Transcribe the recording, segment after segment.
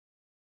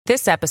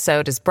This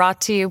episode is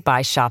brought to you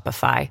by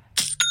Shopify.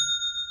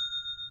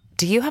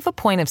 Do you have a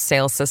point of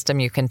sale system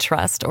you can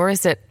trust, or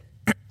is it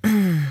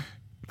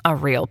a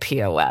real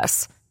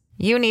POS?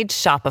 You need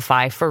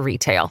Shopify for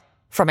retail.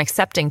 From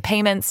accepting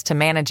payments to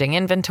managing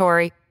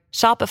inventory,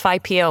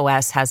 Shopify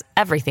POS has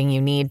everything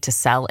you need to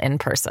sell in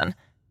person.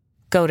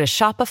 Go to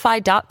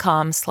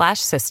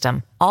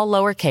shopify.com/system, all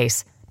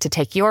lowercase, to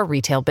take your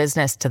retail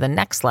business to the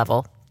next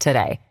level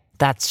today.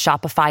 That's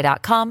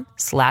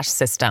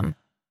shopify.com/system.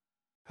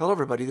 Hello,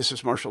 everybody. This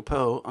is Marshall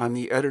Poe. I'm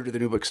the editor of the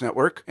New Books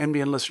Network.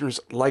 NBN listeners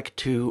like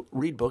to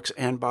read books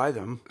and buy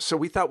them. So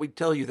we thought we'd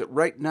tell you that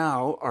right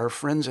now, our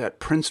friends at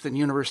Princeton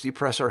University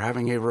Press are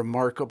having a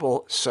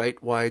remarkable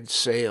site-wide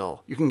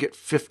sale. You can get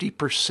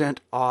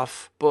 50%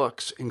 off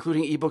books,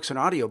 including ebooks and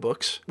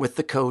audiobooks, with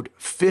the code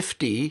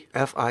 50,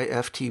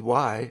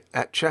 F-I-F-T-Y,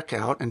 at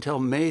checkout until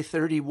May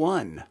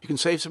 31. You can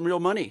save some real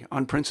money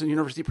on Princeton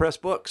University Press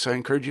books. I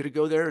encourage you to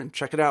go there and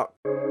check it out.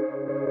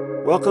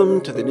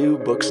 Welcome to the New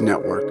Books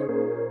Network.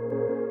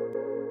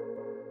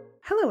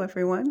 Hello,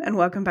 everyone, and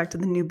welcome back to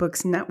the New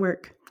Books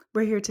Network.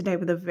 We're here today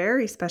with a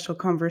very special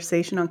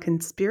conversation on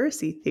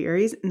conspiracy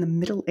theories in the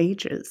Middle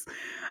Ages.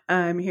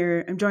 I'm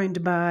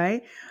joined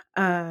by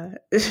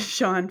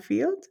Sean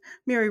Field,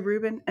 Mary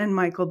Rubin, and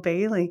Michael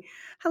Bailey.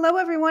 Hello,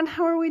 everyone.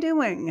 How are we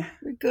doing?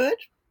 We're good.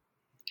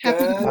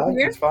 Happy to be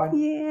here. It's fine.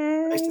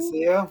 Yay. Nice to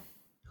see you.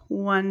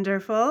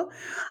 Wonderful.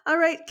 All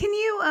right. Can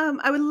you,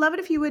 I would love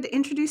it if you would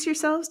introduce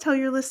yourselves, tell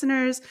your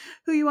listeners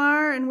who you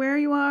are and where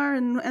you are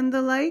and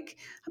the like.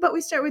 How about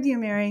we start with you,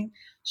 Mary?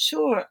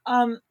 Sure.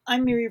 I'm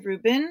Mary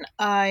Rubin.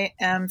 I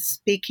am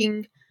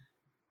speaking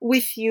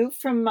with you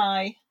from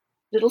my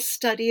little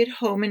study at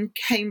home in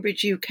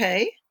Cambridge,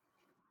 UK,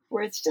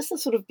 where it's just a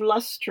sort of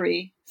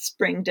blustery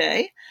spring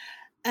day.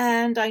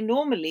 And in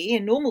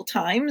normal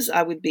times,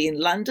 I would be in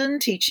London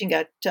teaching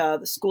at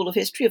the School of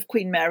History of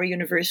Queen Mary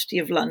University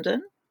of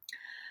London.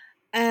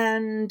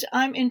 And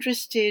I'm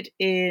interested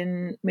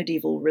in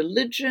medieval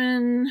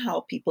religion,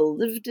 how people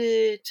lived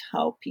it,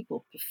 how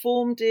people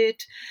performed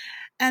it,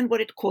 and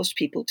what it caused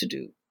people to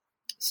do.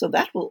 So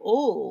that will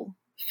all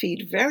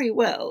feed very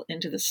well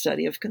into the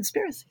study of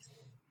conspiracies.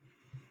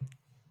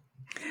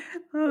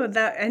 Oh,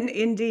 and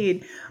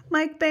indeed.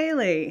 Mike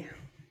Bailey.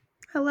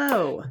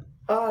 Hello.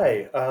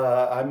 Hi,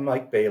 I'm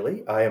Mike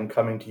Bailey. I am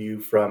coming to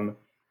you from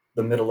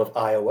the middle of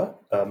Iowa,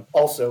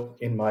 also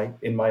in my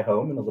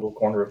home, in a little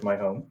corner of my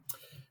home.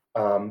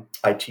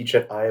 I teach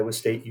at Iowa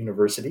State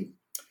University,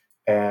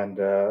 and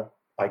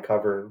I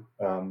cover,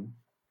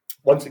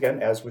 once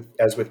again, as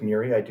with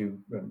Miri, I do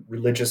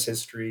religious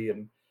history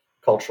and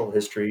cultural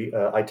history.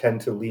 I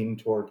tend to lean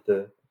toward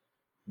the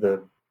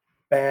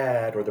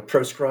bad or the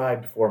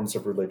proscribed forms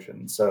of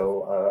religion.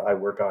 So I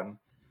work on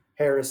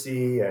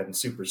heresy and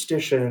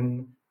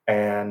superstition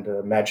and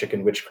magic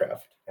and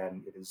witchcraft,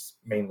 and it is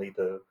mainly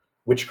the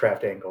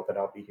witchcraft angle that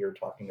I'll be here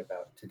talking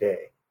about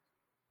today.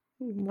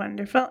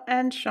 Wonderful.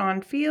 And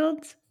Sean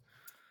Fields.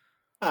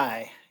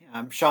 Hi,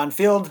 I'm Sean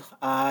Field.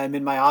 I'm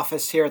in my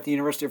office here at the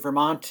University of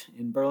Vermont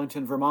in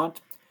Burlington, Vermont.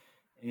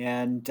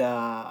 And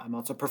I'm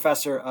also a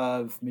professor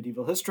of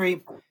medieval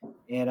history.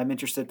 And I'm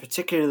interested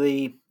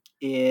particularly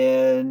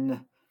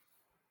in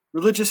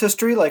religious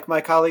history, like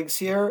my colleagues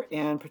here,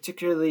 and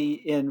particularly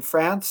in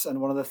France. And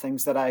one of the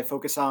things that I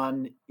focus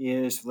on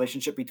is the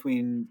relationship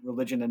between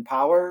religion and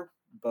power,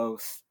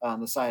 both on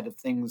the side of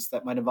things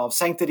that might involve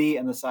sanctity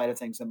and the side of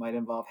things that might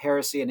involve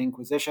heresy and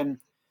inquisition.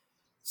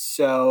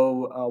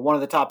 So one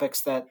of the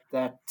topics that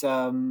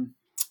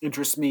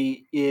interests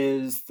me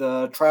is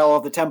the trial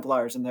of the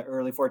Templars in the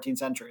early 14th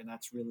century. And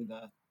that's really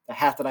the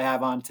hat that I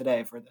have on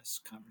today for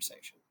this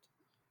conversation.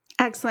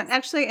 Excellent.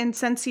 Actually, and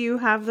since you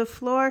have the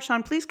floor,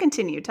 Sean, please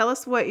continue. Tell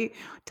us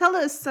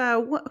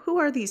who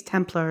are these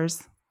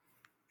Templars?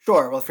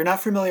 Sure. Well, if you're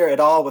not familiar at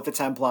all with the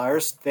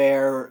Templars,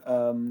 they're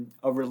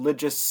a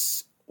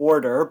religious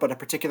order, but a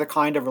particular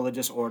kind of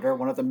religious order,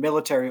 one of the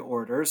military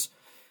orders,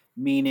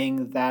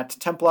 meaning that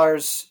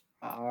Templars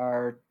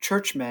are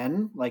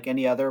churchmen, like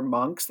any other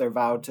monks. They're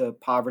vowed to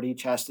poverty,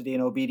 chastity,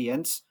 and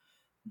obedience,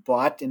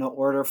 but in an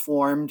order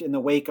formed in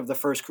the wake of the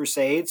First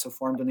Crusade, so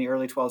formed in the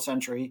early 12th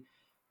century.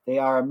 They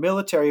are a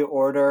military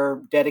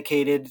order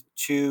dedicated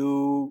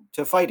to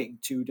fighting,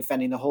 to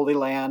defending the Holy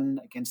Land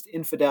against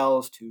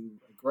infidels, to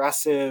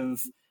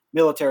aggressive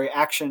military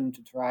action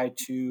to try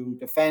to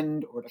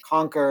defend or to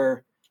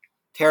conquer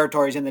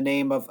territories in the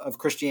name of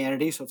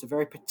Christianity. So it's a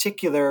very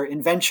particular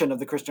invention of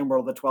the Christian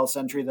world of the 12th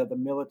century, the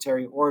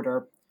military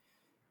order.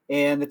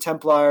 And the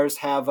Templars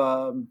have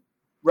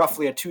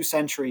roughly a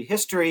 2-century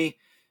history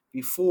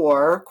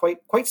before,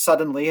 quite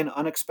suddenly and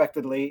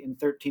unexpectedly, in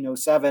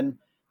 1307,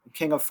 the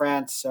King of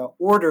France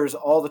orders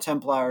all the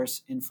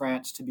Templars in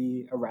France to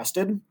be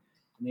arrested. And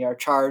they are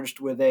charged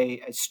with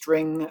a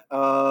string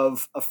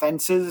of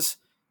offenses,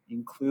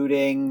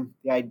 including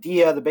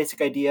the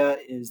basic idea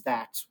is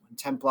that when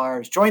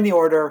Templars join the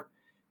order,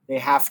 they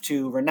have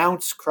to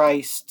renounce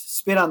Christ,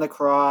 spit on the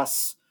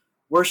cross,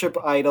 worship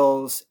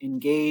idols,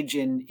 engage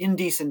in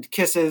indecent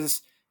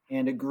kisses,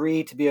 and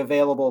agree to be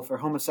available for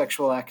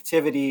homosexual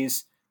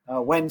activities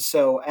when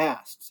so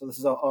asked. So this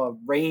is a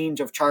range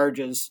of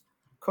charges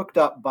cooked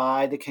up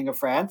by the King of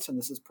France, and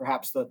this is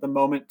perhaps the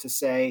moment to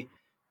say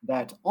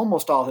that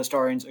almost all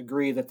historians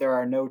agree that there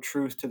are no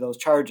truth to those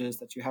charges,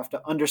 that you have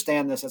to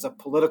understand this as a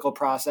political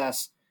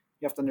process.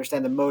 You have to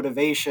understand the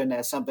motivation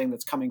as something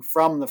that's coming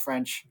from the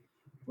French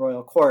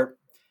royal court.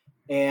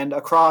 And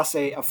across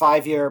a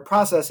 5-year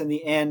process, in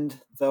the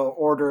end, the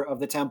Order of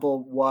the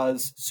Temple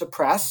was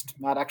suppressed,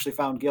 not actually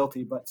found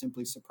guilty, but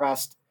simply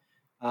suppressed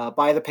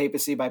by the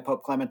papacy, by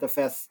Pope Clement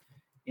V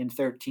in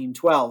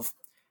 1312.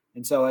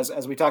 And so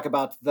as we talk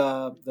about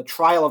the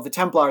trial of the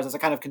Templars as a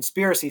kind of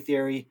conspiracy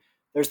theory,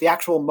 there's the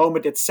actual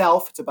moment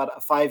itself. It's about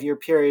a 5-year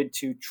period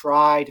to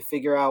try to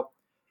figure out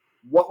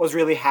what was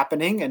really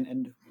happening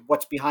and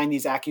what's behind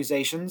these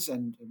accusations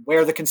and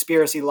where the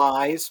conspiracy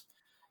lies.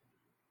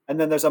 And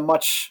then there's a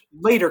much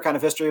later kind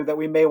of history that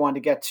we may want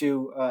to get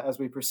to as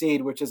we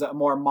proceed, which is a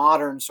more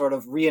modern sort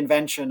of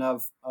reinvention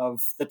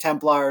of the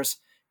Templars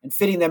and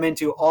fitting them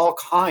into all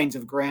kinds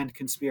of grand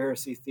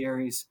conspiracy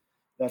theories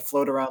that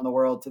float around the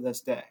world to this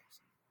day.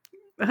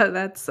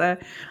 That's I'm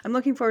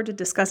looking forward to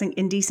discussing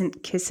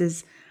indecent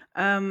kisses.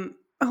 All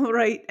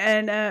right.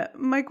 And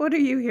Mike, what are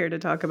you here to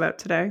talk about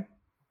today?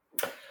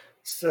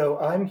 So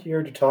I'm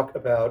here to talk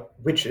about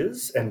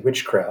witches and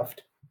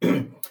witchcraft.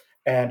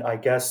 And I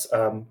guess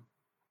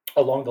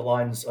along the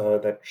lines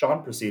that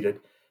Sean proceeded,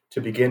 to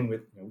begin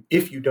with,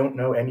 if you don't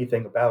know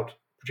anything about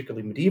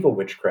particularly medieval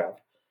witchcraft,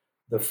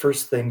 the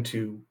first thing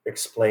to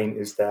explain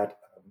is that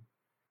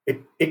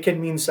it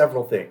can mean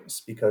several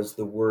things, because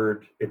the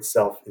word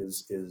itself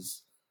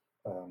is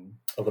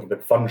a little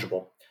bit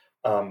fungible.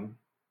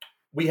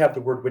 We have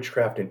the word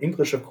witchcraft in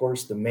English, of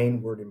course. The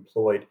main word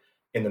employed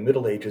in the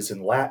Middle Ages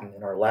in Latin,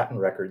 in our Latin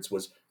records,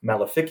 was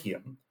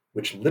maleficium,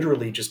 which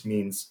literally just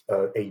means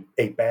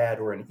a bad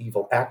or an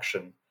evil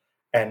action.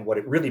 And what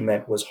it really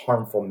meant was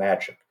harmful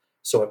magic.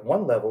 So at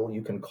one level,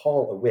 you can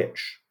call a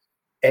witch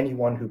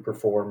anyone who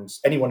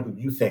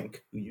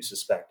you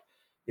suspect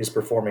is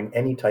performing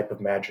any type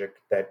of magic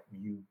that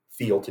you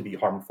feel to be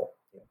harmful,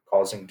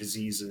 causing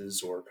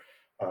diseases or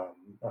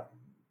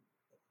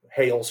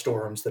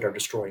hailstorms that are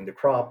destroying the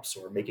crops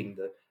or making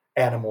the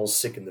animals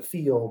sick in the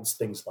fields,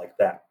 things like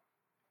that.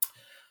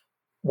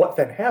 What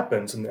then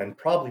happens, and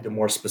probably the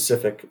more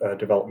specific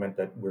development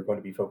that we're going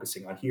to be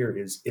focusing on here,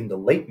 is in the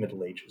late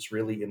Middle Ages,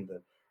 really in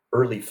the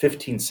early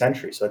 15th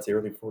century, so that's the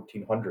early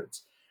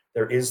 1400s,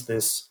 there is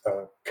this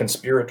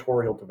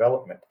conspiratorial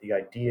development. The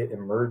idea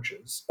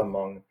emerges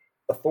among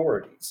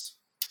authorities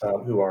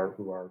who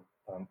are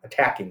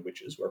attacking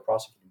witches, who are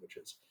prosecuting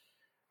witches,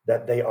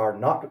 that they are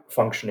not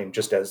functioning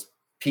just as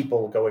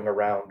people going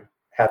around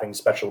having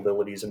special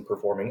abilities and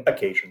performing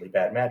occasionally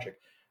bad magic,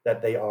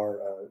 that they are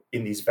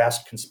in these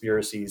vast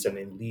conspiracies and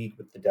in league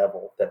with the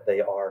devil, that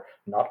they are,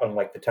 not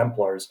unlike the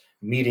Templars,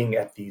 meeting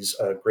at these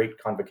great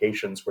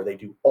convocations where they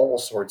do all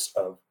sorts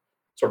of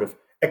sort of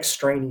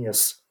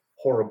extraneous,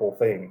 horrible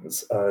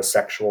things,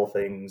 sexual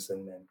things,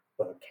 and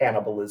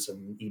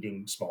cannibalism,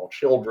 eating small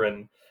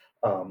children,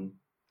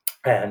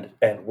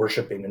 and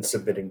worshiping and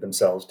submitting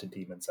themselves to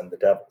demons and the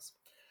devils.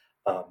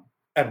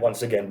 And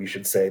once again, we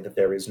should say that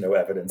there is no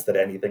evidence that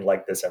anything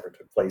like this ever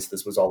took place.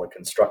 This was all a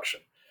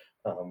construction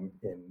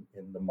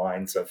in the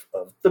minds of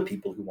the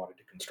people who wanted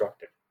to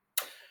construct it.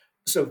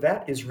 So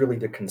that is really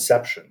the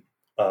conception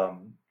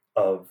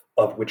of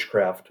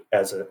witchcraft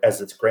as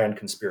its grand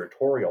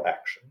conspiratorial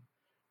action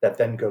that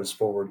then goes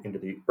forward into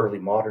the early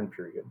modern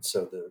period.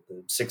 So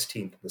the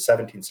 16th, the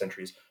 17th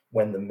centuries,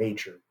 when the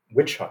major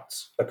witch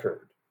hunts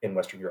occurred in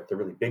Western Europe, the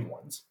really big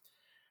ones.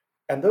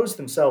 And those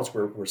themselves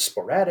were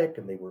sporadic,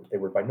 and they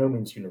were by no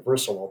means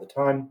universal all the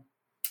time,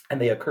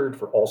 and they occurred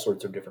for all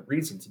sorts of different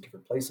reasons in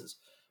different places.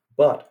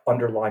 But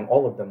underlying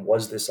all of them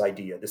was this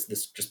idea, this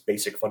just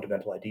basic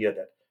fundamental idea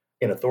that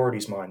in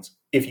authorities' minds,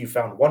 if you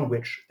found one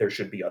witch, there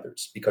should be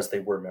others, because they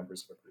were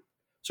members of a group.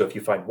 So if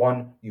you find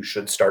one, you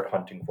should start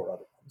hunting for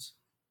other ones.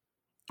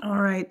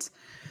 All right.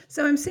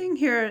 So I'm seeing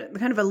here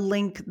kind of a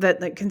link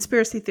that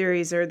conspiracy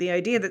theories are the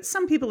idea that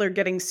some people are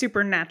getting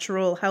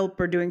supernatural help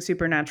or doing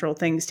supernatural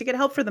things to get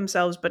help for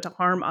themselves, but to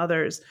harm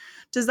others.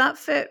 Does that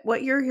fit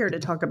what you're here to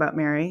talk about,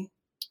 Mary?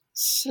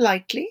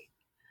 Slightly.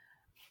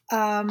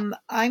 I'm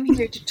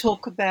here to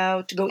talk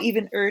about, to go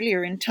even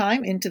earlier in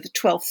time into the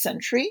 12th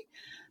century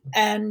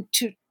and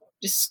to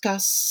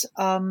discuss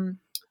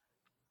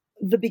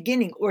the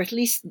beginning, or at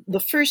least the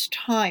first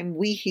time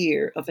we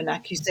hear of an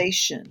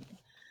accusation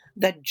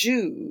that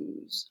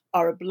Jews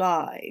are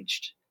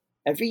obliged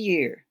every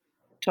year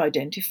to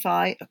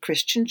identify a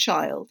Christian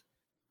child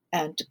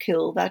and to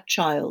kill that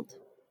child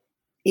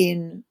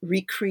in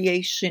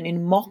recreation,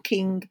 in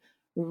mocking,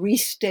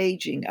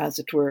 restaging, as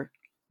it were,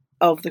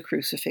 of the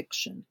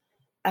crucifixion.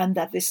 And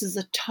that this is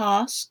a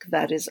task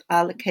that is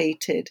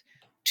allocated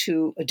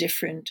to a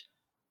different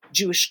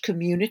Jewish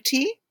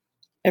community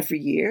every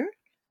year.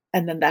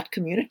 And then that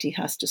community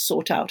has to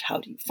sort out, how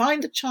do you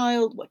find the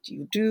child? What do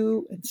you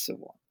do? And so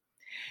on.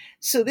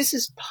 So this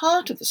is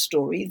part of the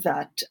story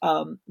that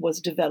was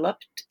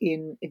developed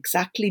in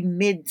exactly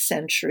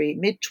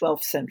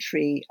mid-12th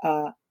century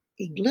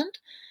England.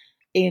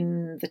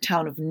 in the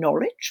town of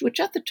Norwich, which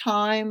at the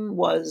time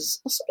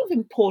was a sort of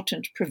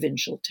important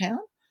provincial town.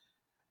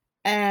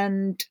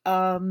 And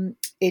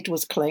it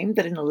was claimed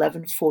that in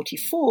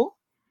 1144,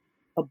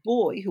 a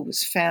boy who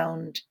was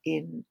found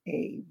in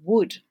a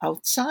wood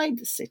outside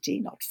the city,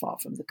 not far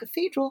from the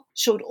cathedral,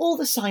 showed all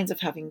the signs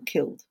of having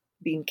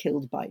been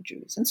killed by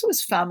Jews. And so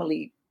his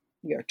family,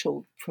 we are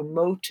told,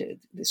 promoted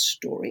this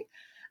story.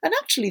 And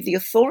actually the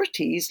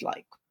authorities,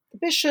 like the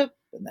bishop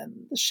and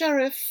then the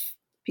sheriff,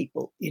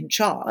 people in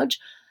charge,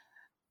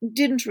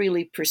 didn't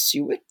really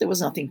pursue it. There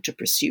was nothing to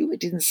pursue. It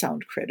didn't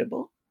sound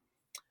credible.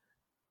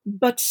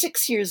 But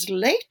 6 years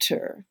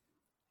later,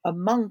 a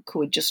monk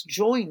who had just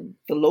joined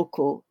the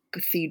local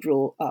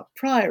cathedral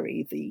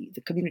priory,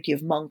 the community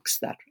of monks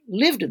that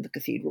lived in the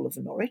Cathedral of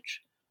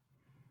Norwich,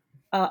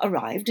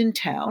 arrived in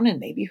town and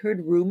maybe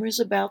heard rumors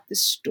about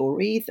this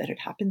story that had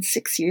happened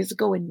 6 years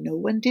ago and no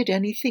one did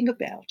anything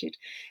about it.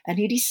 And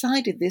he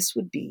decided this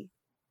would be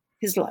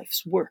his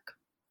life's work.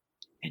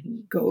 And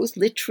he goes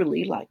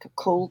literally like a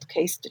cold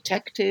case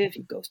detective.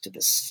 He goes to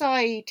the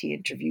site, he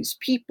interviews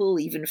people,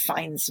 even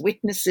finds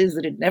witnesses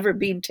that had never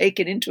been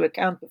taken into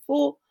account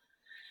before.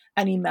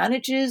 And he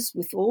manages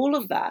with all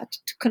of that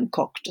to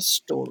concoct a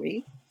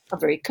story, a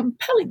very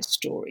compelling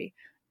story,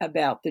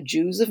 about the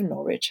Jews of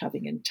Norwich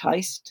having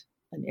enticed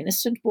an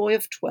innocent boy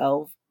of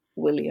 12,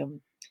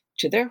 William,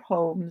 to their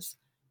homes,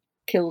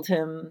 killed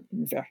him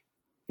in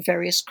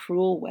various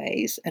cruel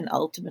ways, and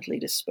ultimately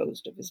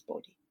disposed of his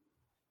body.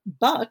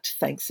 But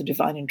thanks to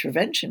divine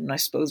intervention, I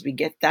suppose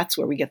that's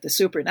where we get the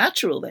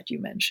supernatural that you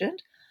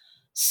mentioned.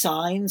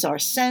 Signs are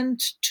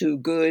sent to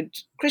good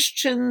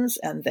Christians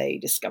and they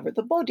discover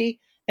the body,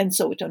 and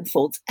so it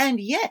unfolds. And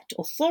yet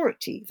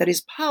authority, that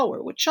is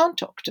power, which Sean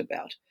talked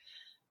about,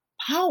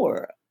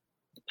 the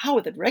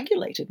power that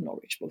regulated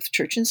Norwich, both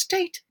church and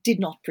state, did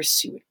not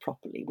pursue it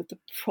properly with the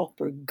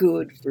proper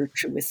good,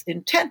 virtuous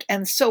intent.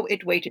 And so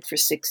it waited for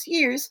 6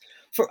 years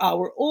for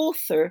our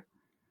author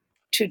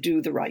to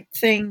do the right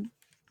thing,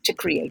 to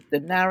create the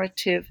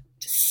narrative,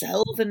 to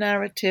sell the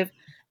narrative,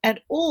 and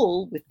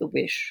all with the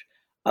wish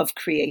of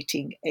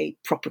creating a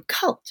proper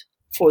cult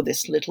for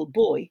this little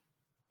boy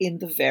in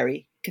the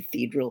very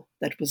cathedral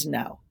that was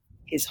now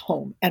his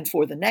home. And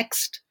for the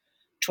next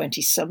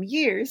 20-some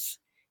years,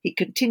 he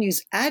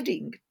continues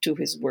adding to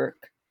his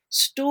work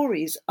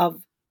stories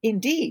of,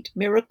 indeed,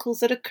 miracles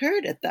that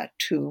occurred at that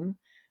tomb,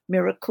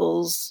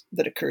 miracles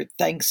that occurred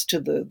thanks to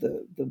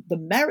the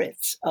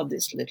merits of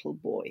this little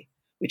boy,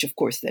 which of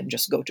course then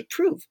just go to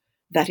prove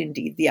that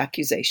indeed the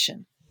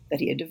accusation that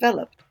he had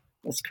developed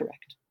was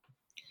correct.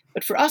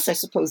 But for us, I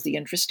suppose the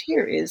interest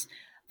here is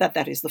that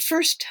that is the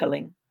first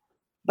telling,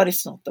 but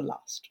it's not the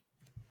last.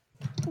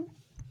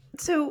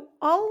 So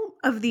all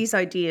of these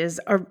ideas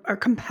are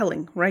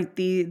compelling, right?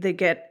 They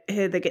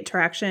get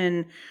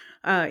traction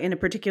in a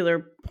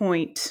particular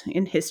point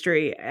in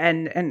history,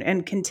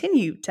 and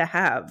continue to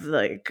have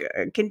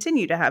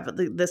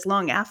this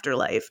long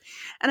afterlife.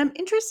 And I'm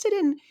interested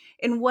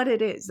in what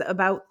it is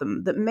about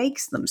them that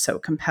makes them so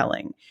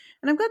compelling.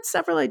 And I've got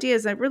several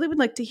ideas. I really would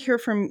like to hear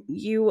from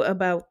you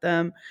about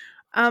them.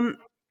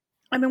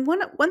 I mean,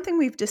 one thing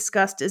we've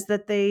discussed is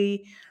that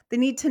they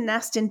need to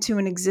nest into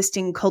an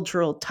existing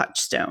cultural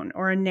touchstone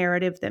or a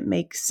narrative that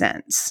makes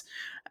sense.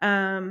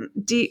 How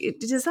do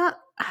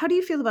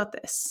you feel about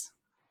this?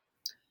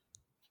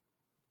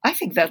 I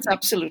think that's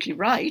absolutely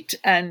right.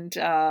 And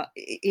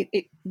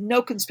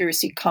no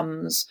conspiracy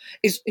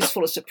is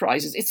full of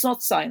surprises. It's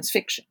not science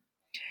fiction.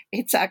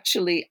 It's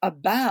actually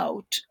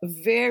about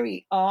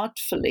very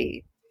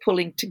artfully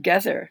pulling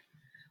together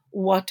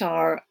what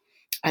are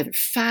either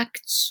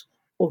facts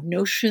or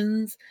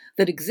notions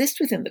that exist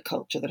within the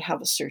culture that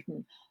have a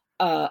certain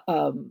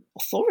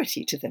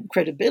authority to them,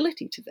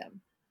 credibility to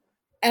them,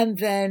 and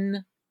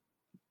then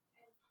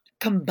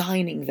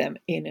combining them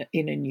in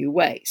a new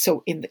way.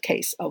 So in the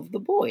case of the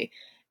boy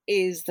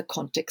is the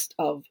context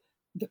of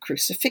the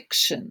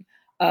crucifixion,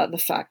 the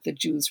fact that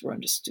Jews were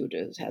understood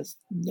as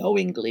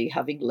knowingly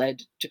having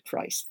led to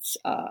Christ's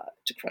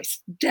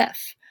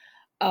death.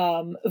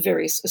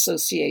 Various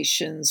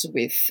associations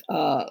with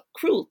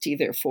cruelty,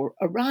 therefore,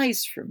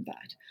 arise from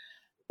that.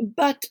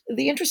 But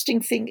the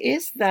interesting thing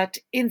is that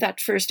in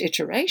that first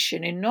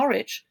iteration in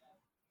Norwich,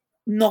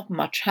 not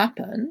much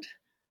happened,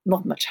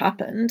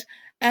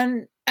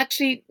 and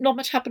actually not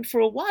much happened for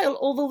a while,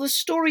 although the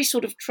story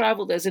sort of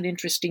traveled as an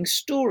interesting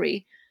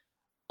story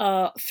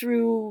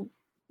through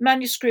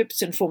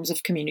manuscripts and forms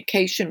of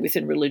communication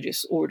within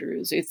religious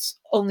orders. It's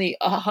only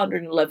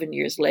 111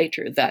 years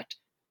later that,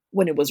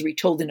 when it was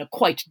retold in a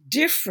quite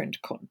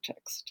different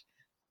context,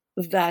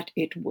 that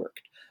it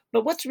worked.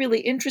 But what's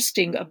really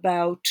interesting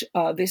about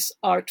this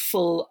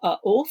artful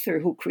author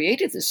who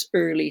created this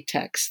early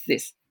text,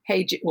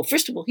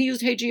 first of all, he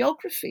used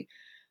hagiography,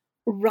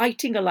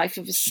 writing a life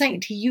of a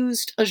saint. He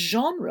used a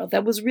genre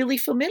that was really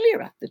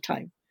familiar at the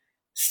time.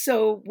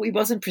 So he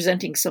wasn't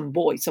presenting some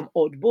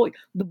odd boy.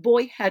 The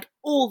boy had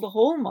all the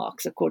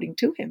hallmarks, according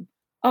to him,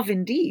 of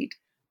indeed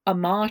a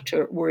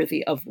martyr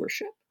worthy of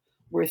worship,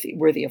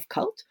 worthy of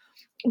cult,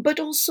 but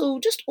also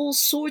just all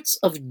sorts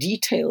of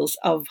details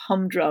of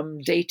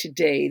humdrum day to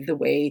day, the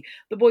way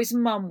the boy's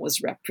mum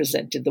was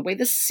represented, the way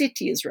the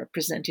city is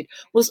represented,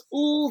 was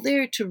all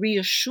there to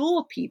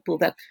reassure people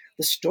that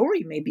the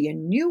story may be a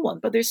new one,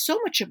 but there's so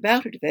much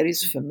about it that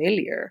is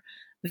familiar,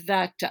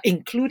 that,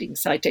 including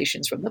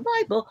citations from the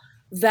Bible,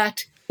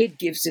 that it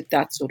gives it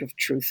that sort of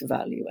truth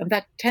value. And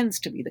that tends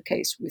to be the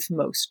case with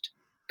most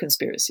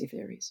conspiracy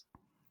theories.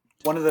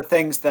 One of the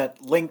things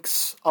that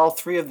links all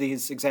three of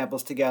these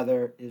examples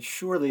together is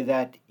surely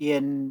that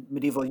in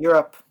medieval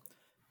Europe,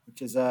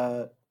 which is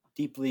a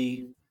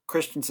deeply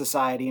Christian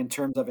society in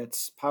terms of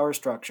its power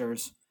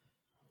structures,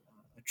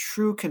 a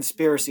true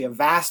conspiracy, a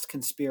vast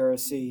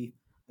conspiracy,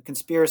 a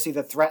conspiracy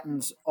that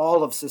threatens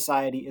all of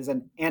society is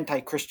an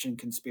anti-Christian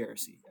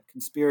conspiracy, a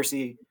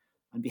conspiracy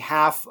on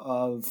behalf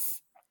of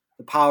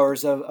the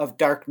powers of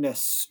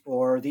darkness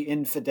or the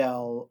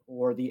infidel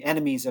or the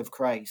enemies of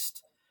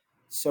Christ,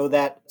 so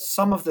that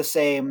some of the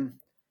same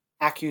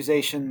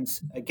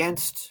accusations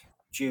against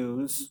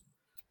Jews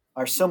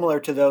are similar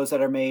to those that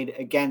are made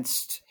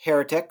against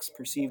heretics,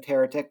 perceived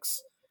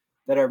heretics,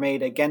 that are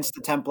made against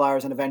the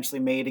Templars and eventually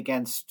made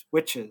against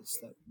witches.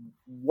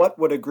 What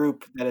would a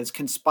group that is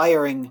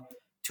conspiring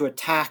to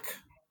attack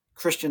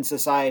Christian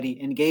society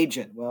engage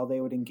in? Well,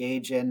 they would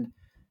engage in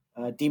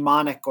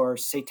demonic or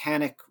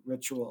satanic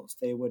rituals.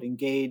 They would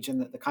engage in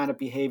the kind of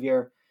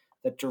behavior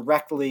that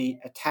directly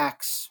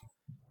attacks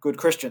good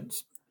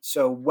Christians.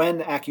 So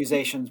when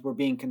accusations were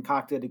being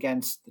concocted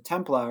against the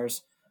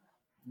Templars,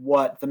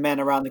 what the men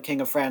around the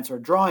King of France were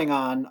drawing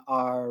on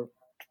are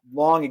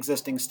long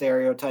existing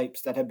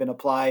stereotypes that have been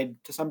applied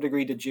to some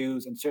degree to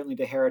Jews and certainly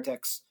to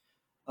heretics,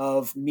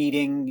 of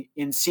meeting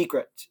in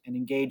secret and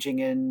engaging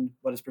in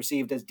what is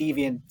perceived as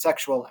deviant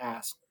sexual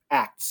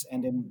acts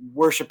and in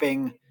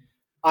worshiping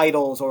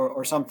idols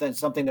or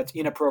something that's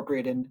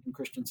inappropriate in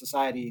Christian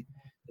society.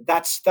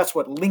 That's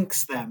what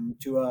links them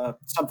to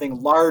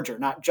something larger,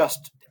 not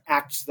just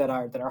acts that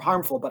are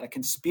harmful, but a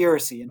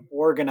conspiracy, an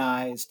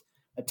organized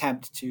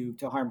attempt to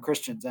harm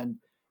Christians. And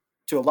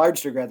to a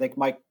large degree, I think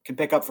Mike can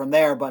pick up from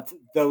there, but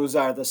those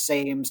are the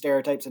same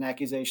stereotypes and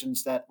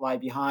accusations that lie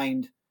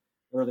behind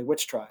early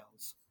witch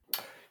trials.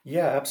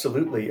 Yeah,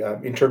 absolutely.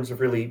 In terms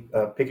of really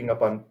picking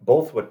up on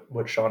both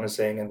what Sean is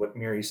saying and what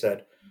Miri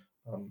said,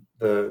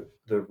 the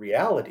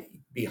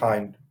reality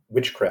behind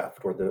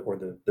witchcraft or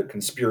the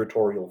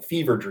conspiratorial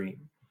fever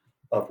dream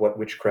of what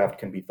witchcraft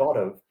can be thought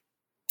of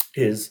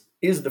is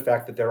the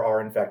fact that there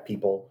are in fact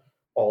people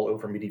all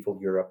over medieval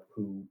Europe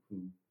who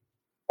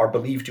are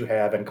believed to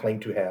have and claim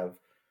to have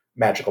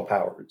magical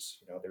powers.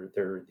 You know,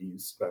 there are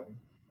these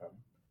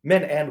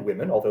men and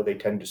women, although they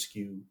tend to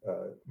skew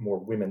more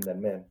women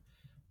than men,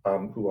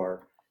 who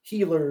are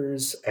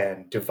healers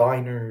and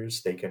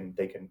diviners. They can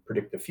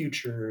predict the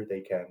future.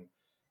 They can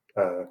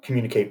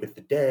communicate with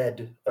the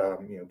dead.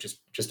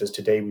 Just as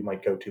today we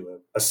might go to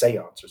a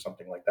seance or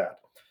something like that.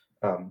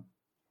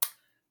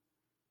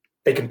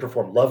 They can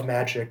perform love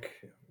magic.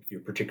 If you're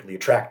particularly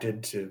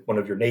attracted to one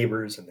of your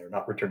neighbors and they're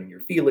not returning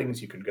your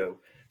feelings, you can go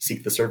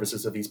seek the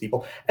services of these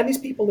people. And these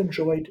people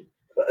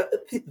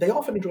they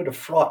often enjoyed a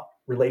fraught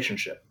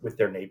relationship with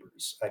their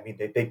neighbors. I mean,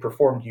 they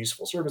performed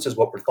useful services,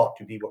 what were thought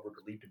to be, what were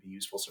believed to be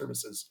useful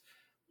services.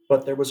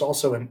 But there was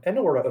also an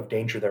aura of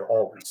danger there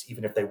always,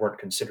 even if they weren't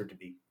considered to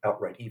be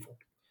outright evil.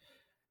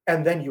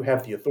 And then you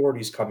have the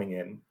authorities coming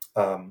in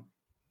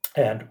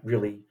and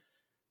really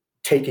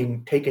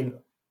taking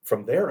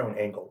from their own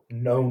angle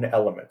known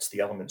elements,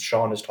 the elements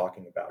Sean is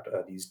talking about,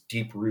 these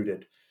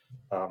deep-rooted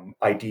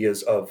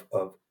ideas of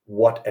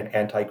what an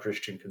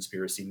anti-Christian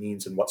conspiracy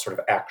means and what sort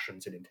of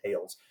actions it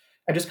entails,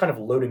 and just kind of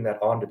loading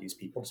that onto these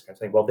people, just kind of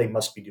saying, well, they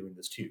must be doing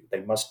this too.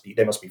 They must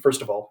be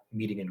first of all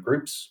meeting in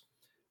groups,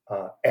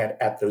 and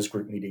at those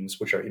group meetings,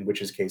 which are in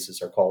witches'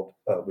 cases are called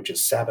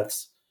witches'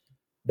 sabbaths,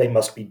 they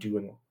must be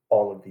doing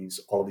all of these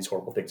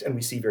horrible things. And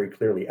we see very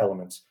clearly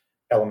elements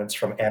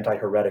from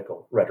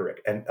anti-heretical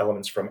rhetoric and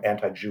elements from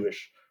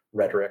anti-Jewish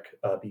rhetoric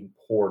being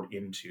poured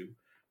into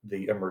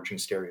the emerging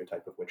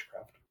stereotype of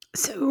witchcraft.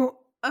 So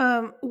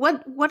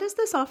what does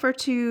this offer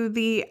to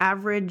the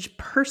average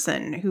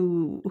person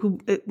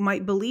who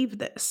might believe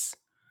this?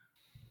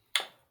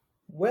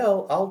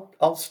 Well,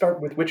 I'll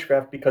start with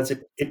witchcraft because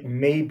it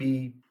may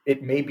be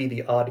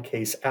the odd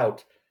case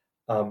out,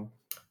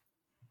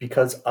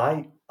 because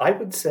I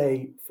would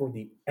say for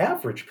the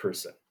average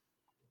person,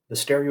 the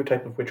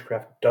stereotype of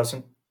witchcraft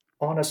doesn't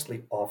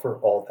honestly offer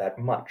all that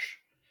much.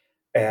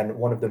 And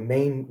one of the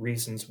main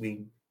reasons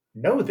we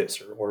know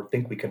this or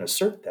think we can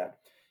assert that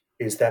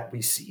is that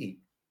we see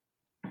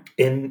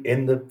in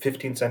the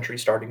 15th century,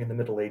 starting in the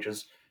Middle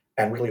Ages,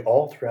 and really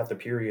all throughout the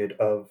period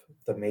of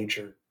the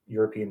major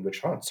European witch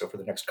hunts, so for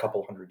the next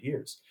couple hundred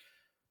years,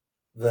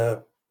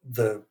 the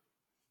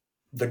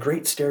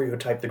great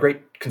stereotype, the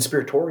great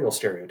conspiratorial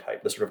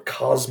stereotype, the sort of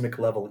cosmic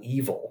level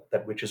evil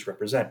that witches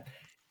represent,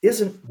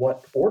 isn't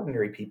what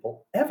ordinary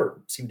people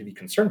ever seem to be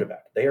concerned about.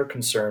 They are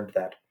concerned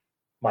that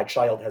my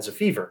child has a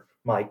fever,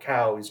 my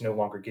cow is no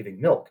longer giving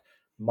milk,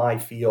 my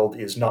field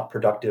is not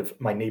productive,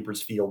 my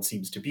neighbor's field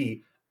seems to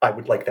be. I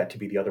would like that to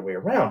be the other way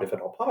around, if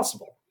at all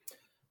possible.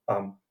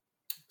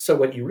 So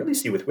what you really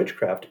see with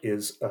witchcraft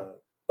is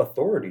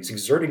authorities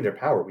exerting their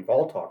power. We've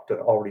all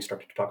already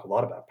started to talk a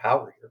lot about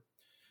power here.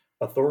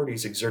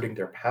 Authorities exerting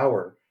their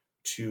power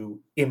to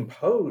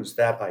impose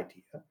that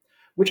idea,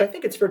 which I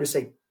think it's fair to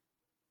say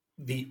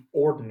the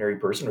ordinary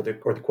person or the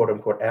quote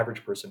unquote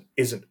average person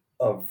isn't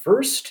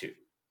averse to,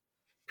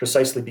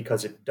 precisely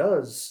because it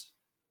does,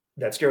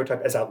 that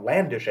stereotype, as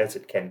outlandish as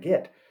it can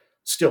get,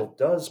 still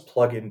does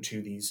plug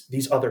into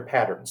these other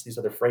patterns, these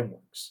other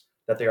frameworks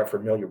that they are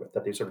familiar with,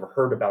 that they sort of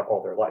heard about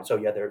all their lives. So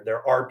yeah,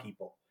 there are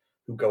people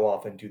who go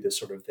off and do this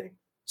sort of thing.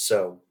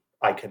 So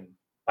I can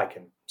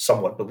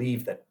somewhat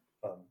believe that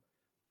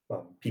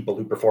people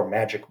who perform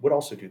magic would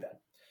also do that.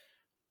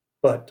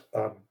 But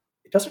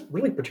it doesn't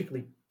really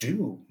particularly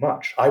do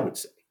much, I would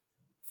say,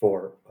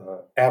 for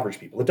average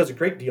people. It does a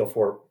great deal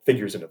for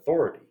figures in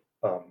authority.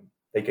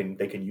 They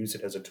can use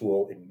it as a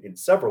tool in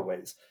several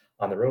ways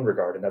on their own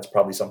regard, and that's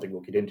probably something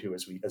we'll get into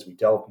as we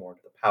delve more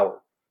into the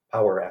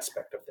power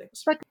aspect of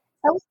things. But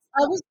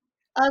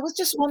I was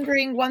just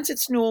wondering, once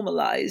it's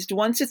normalized,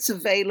 once it's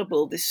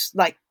available,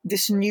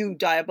 this new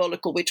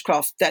diabolical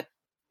witchcraft that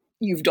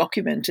you've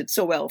documented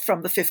so well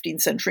from the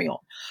 15th century on,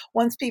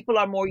 once people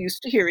are more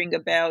used to hearing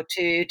about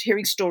it,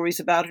 hearing stories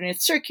about it, and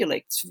it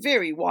circulates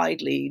very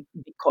widely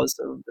because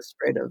of the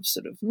spread of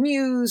sort of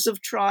news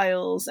of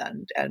trials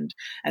and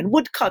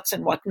woodcuts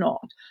and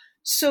whatnot.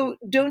 So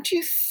don't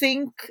you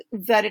think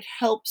that it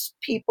helps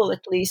people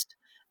at least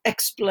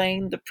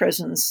explain the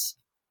presence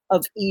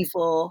of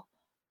evil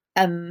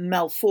and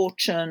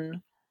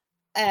malfortune?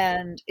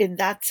 And in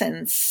that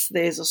sense,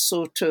 there's a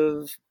sort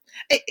of,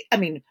 I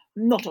mean,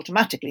 not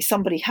automatically,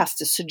 somebody has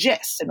to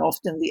suggest, and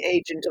often the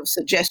agent of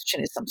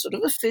suggestion is some sort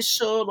of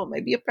official or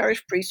maybe a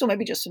parish priest or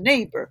maybe just a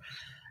neighbor,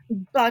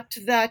 but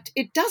that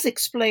it does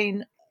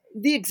explain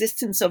the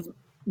existence of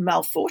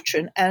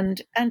malfortune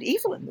and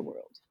evil in the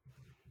world.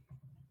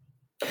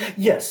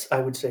 Yes,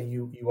 I would say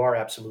you are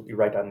absolutely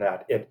right on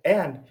that.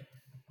 And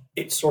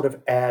it sort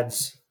of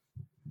adds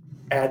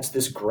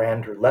this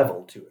grander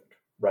level to it,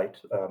 right?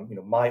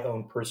 My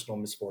own personal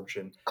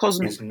misfortune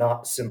is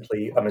not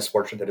simply a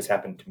misfortune that has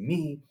happened to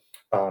me.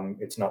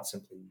 It's not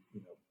simply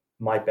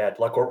my bad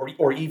luck,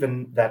 or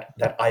even that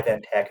I've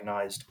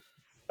antagonized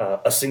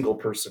a single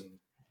person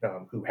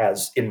who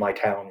has, in my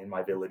town, in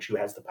my village, who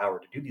has the power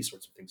to do these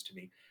sorts of things to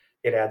me.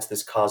 It adds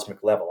this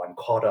cosmic level. I'm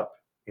caught up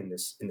in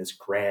this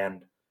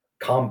grand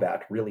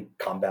combat, really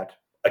combat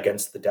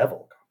against the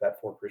devil, combat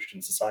for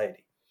Christian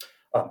society.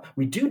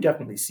 We do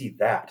definitely see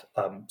that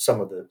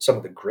some of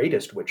the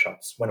greatest witch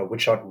hunts, when a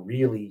witch hunt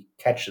really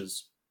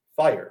catches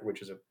fire,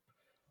 which is an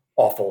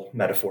awful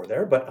metaphor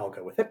there, but I'll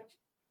go with it.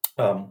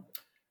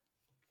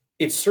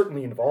 It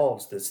certainly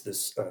involves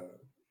this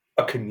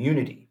a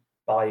community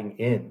buying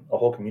in, a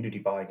whole community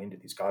buying into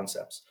these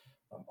concepts.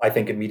 I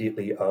think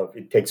immediately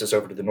it takes us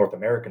over to the North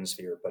American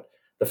sphere, but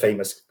the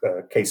famous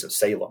case of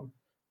Salem.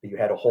 You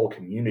had a whole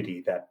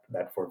community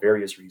that for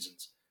various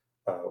reasons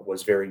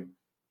was very,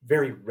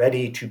 very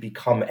ready to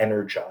become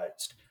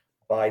energized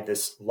by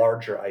this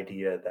larger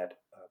idea that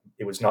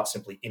it was not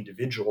simply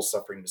individuals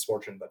suffering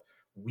misfortune, but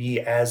we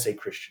as a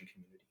Christian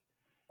community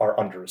are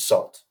under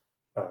assault.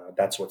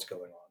 That's what's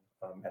going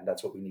on, and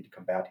that's what we need to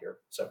combat here.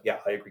 So yeah,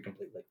 I agree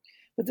completely.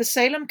 But the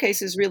Salem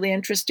case is really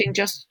interesting.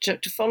 Just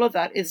to follow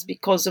that is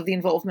because of the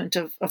involvement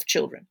of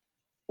children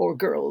or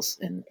girls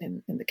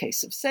in the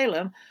case of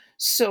Salem.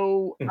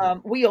 So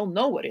we all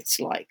know what it's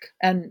like.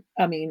 And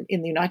I mean,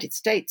 in the United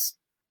States,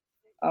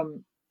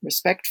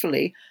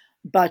 respectfully,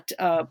 but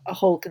a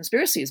whole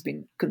conspiracy has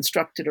been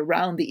constructed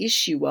around the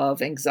issue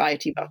of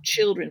anxiety about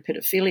children,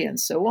 pedophilia, and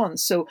so on.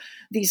 So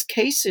these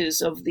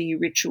cases of the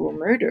ritual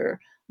murder,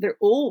 they're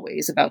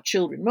always about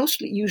children,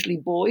 usually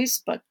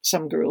boys, but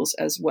some girls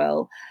as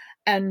well.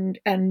 And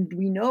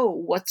we know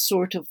what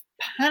sort of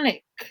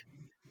panic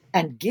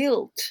and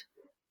guilt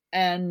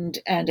and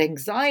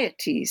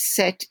anxiety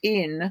set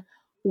in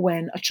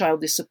when a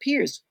child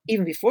disappears,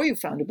 even before you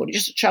found a body,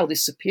 just a child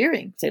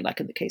disappearing, say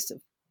like in the case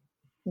of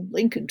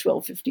Lincoln,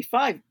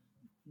 1255,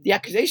 the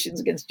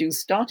accusations against Jews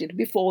started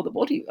before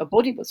a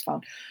body was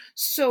found.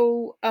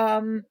 So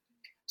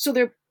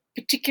there are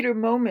particular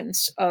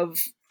moments of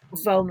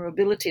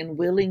vulnerability and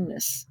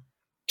willingness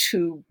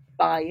to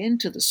buy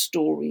into the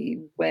story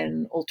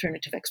when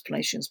alternative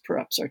explanations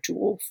perhaps are too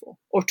awful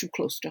or too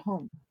close to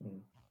home.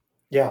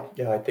 Yeah,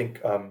 I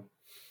think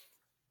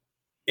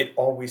it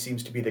always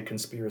seems to be that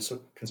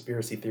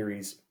conspiracy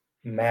theories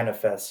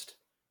manifest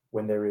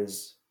when there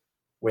is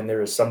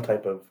some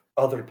type of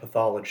other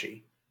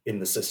pathology in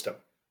the system,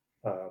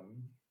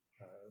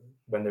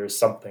 when there is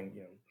something,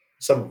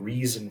 some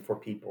reason for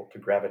people to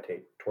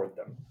gravitate toward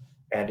them.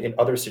 And in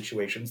other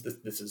situations,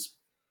 this is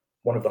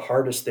one of the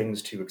hardest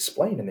things to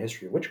explain in the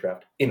history of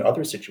witchcraft. In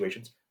other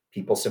situations,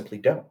 people simply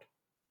don't.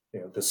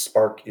 The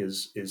spark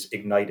is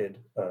ignited,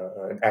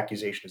 an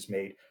accusation is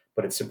made,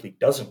 but it simply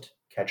doesn't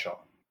catch on.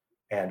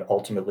 And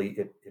ultimately,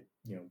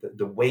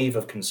 the wave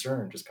of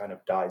concern just kind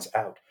of dies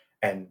out,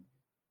 and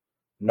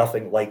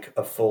nothing like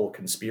a full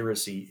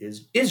conspiracy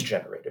is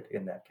generated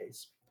in that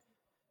case.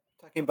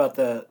 Talking about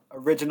the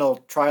original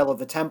trial of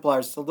the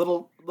Templars, it's a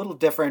little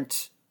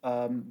different,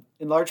 in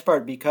large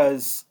part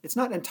because it's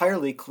not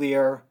entirely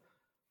clear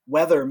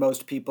whether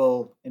most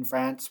people in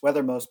France,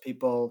 whether most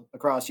people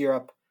across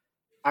Europe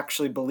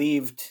actually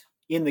believed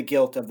in the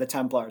guilt of the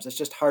Templars. It's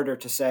just harder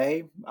to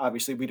say.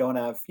 Obviously, we don't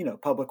have,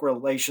 public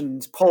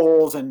relations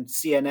polls and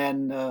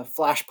CNN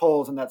flash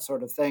polls and that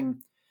sort of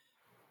thing.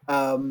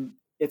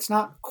 It's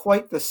not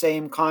quite the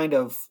same kind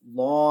of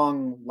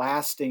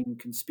long-lasting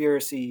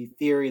conspiracy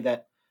theory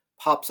that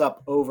pops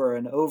up over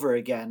and over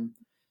again.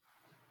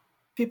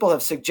 People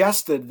have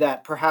suggested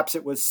that perhaps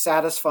it was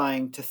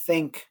satisfying to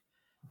think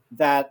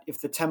that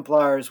if the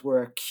Templars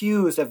were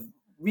accused of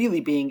really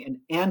being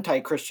an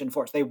anti-Christian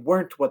force, they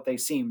weren't what they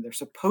seemed. They're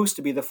supposed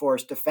to be the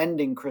force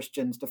defending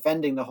Christians,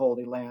 defending the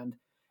Holy Land.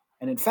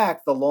 And in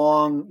fact, the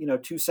long,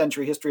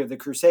 2-century history of the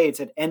Crusades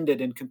had ended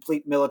in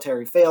complete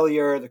military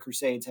failure. The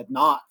Crusades had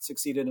not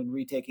succeeded in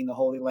retaking the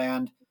Holy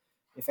Land.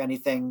 If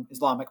anything,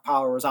 Islamic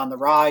power was on the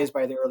rise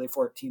by the early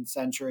 14th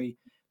century.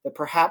 That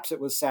perhaps it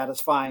was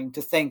satisfying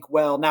to think,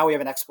 well, now we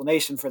have an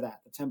explanation for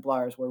that. The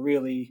Templars were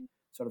really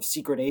sort of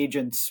secret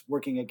agents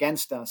working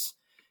against us.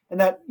 And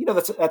that,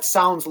 that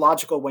sounds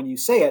logical when you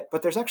say it,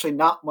 but there's actually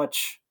not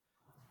much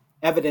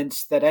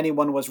evidence that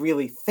anyone was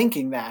really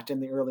thinking that in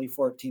the early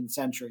 14th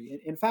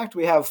century. In fact,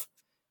 we have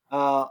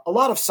a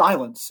lot of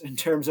silence in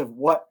terms of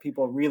what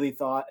people really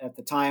thought at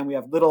the time. We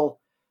have little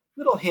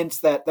hints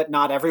that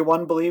not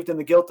everyone believed in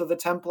the guilt of the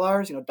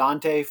Templars.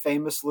 Dante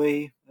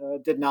famously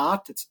did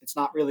not. It's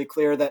not really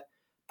clear that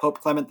Pope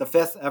Clement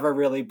V ever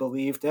really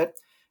believed it.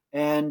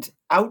 And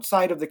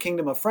outside of the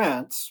Kingdom of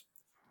France,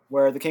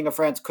 where the King of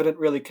France couldn't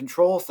really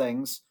control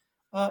things,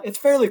 it's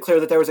fairly clear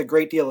that there was a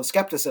great deal of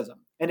skepticism.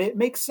 And it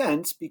makes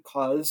sense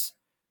because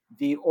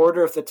the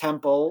Order of the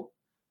Temple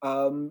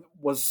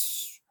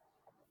was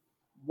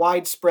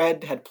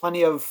widespread, had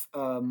plenty of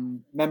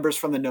members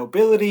from the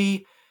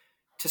nobility.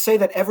 To say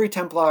that every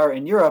Templar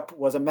in Europe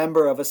was a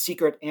member of a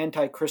secret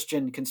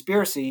anti-Christian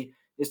conspiracy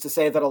is to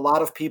say that a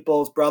lot of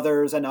people's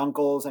brothers and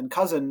uncles and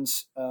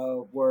cousins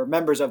were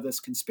members of this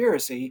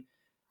conspiracy.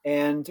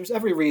 And there's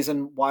every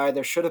reason why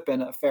there should have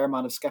been a fair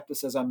amount of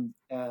skepticism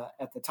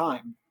at the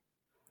time.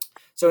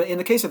 So in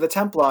the case of the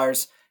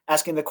Templars,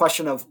 asking the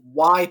question of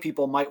why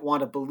people might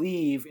want to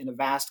believe in a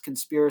vast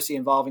conspiracy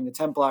involving the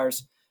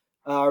Templars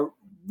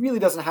really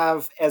doesn't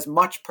have as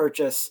much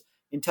purchase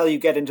until you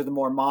get into the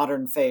more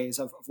modern phase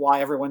of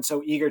why everyone's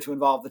so eager to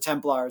involve the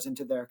Templars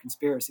into their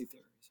conspiracy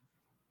theories.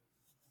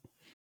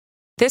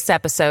 This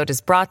episode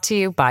is brought to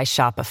you by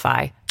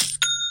Shopify.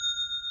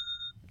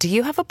 Do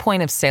you have a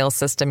point of sale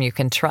system you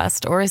can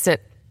trust, or is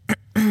it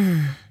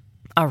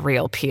a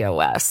real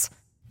POS?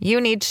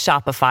 You need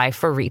Shopify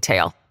for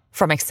retail.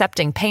 From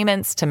accepting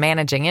payments to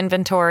managing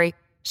inventory,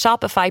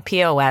 Shopify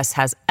POS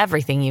has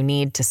everything you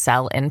need to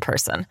sell in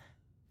person.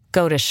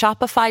 Go to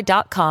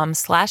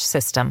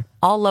shopify.com/system,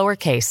 all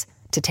lowercase,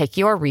 to take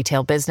your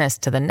retail business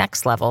to the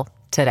next level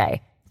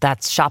today.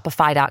 That's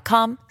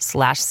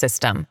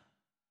shopify.com/system.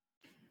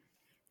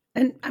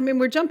 And I mean,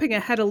 we're jumping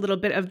ahead a little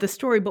bit of the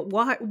story, but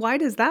why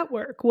does that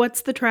work?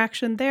 What's the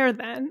traction there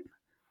then?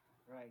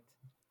 Right.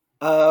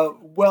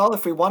 Well,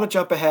 if we want to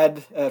jump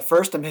ahead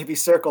first and maybe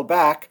circle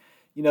back,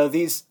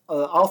 these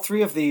all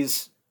three of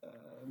these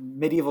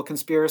medieval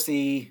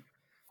conspiracy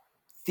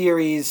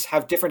theories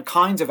have different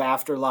kinds of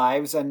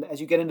afterlives. And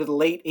as you get into the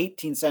late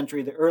 18th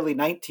century, the early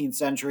 19th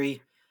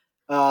century,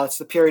 it's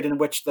the period in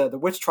which the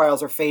witch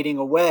trials are fading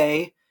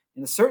away.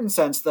 In a certain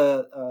sense,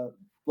 the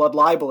blood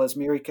libel, as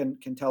Miri can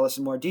tell us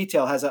in more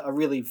detail, has a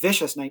really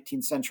vicious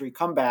 19th century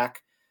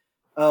comeback.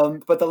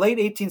 But the late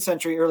 18th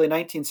century, early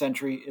 19th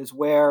century is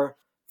where,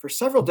 for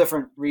several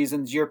different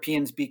reasons,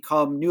 Europeans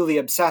become newly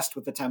obsessed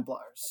with the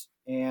Templars.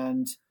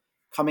 And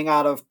coming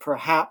out of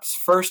perhaps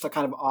first a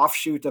kind of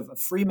offshoot of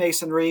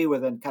Freemasonry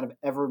with a kind of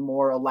ever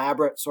more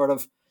elaborate sort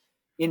of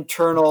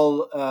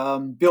internal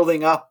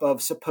building up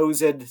of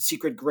supposed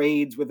secret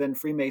grades within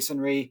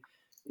Freemasonry,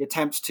 the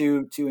attempts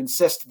to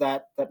insist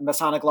that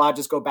Masonic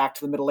lodges go back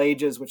to the Middle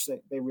Ages, which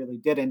they really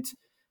didn't,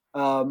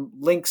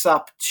 links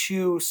up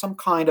to some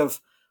kind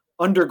of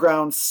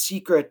underground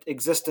secret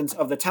existence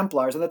of the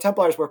Templars. And the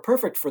Templars were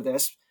perfect for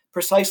this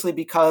precisely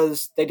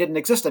because they didn't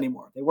exist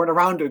anymore. They weren't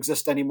around to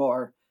exist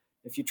anymore.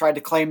 If you tried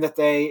to claim that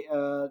they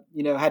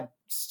had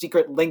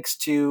secret links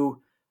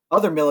to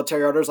other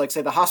military orders, like,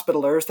 say, the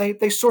Hospitallers,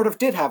 they sort of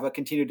did have a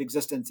continued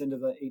existence into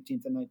the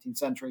 18th and 19th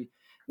century.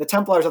 The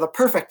Templars are the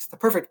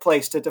perfect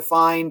place to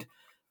define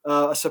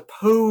a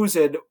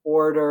supposed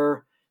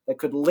order that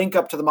could link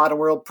up to the modern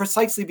world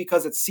precisely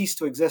because it ceased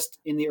to exist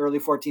in the early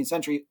 14th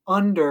century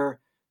under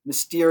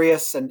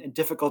mysterious and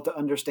difficult to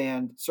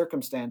understand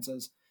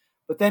circumstances.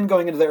 But then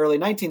going into the early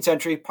 19th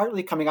century,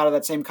 partly coming out of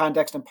that same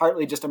context and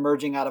partly just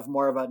emerging out of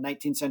more of a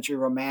 19th century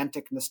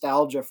romantic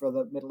nostalgia for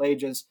the Middle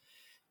Ages,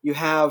 you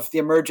have the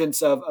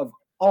emergence of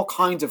all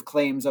kinds of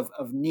claims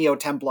of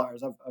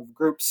neo-Templars, of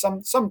groups,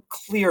 some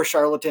clear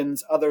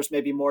charlatans, others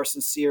maybe more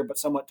sincere but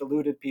somewhat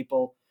deluded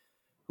people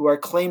who are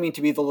claiming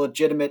to be the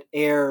legitimate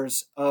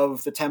heirs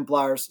of the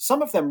Templars.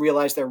 Some of them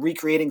realize they're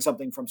recreating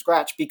something from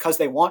scratch because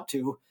they want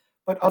to,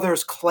 but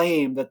others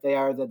claim that they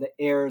are the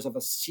heirs of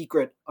a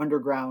secret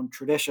underground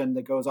tradition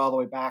that goes all the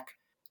way back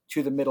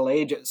to the Middle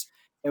Ages.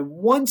 And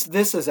once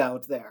this is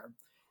out there,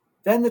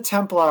 then the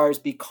Templars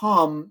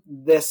become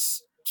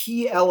this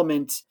key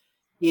element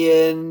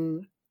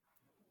in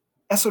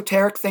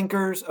esoteric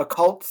thinkers,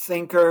 occult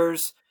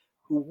thinkers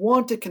who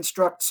want to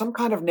construct some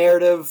kind of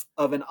narrative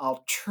of an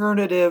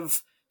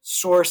alternative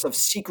source of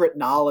secret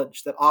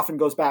knowledge that often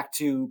goes back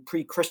to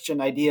pre-Christian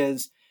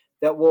ideas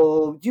that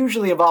will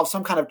usually involve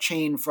some kind of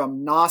chain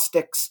from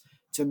Gnostics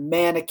to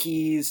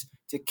Manichees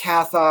to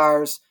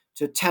Cathars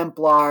to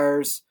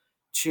Templars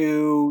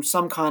to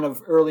some kind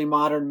of early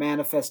modern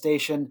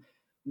manifestation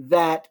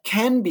that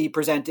can be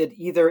presented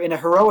either in a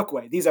heroic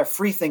way. These are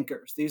free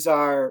thinkers. These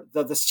are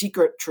the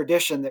secret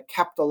tradition that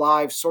kept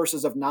alive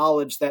sources of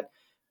knowledge that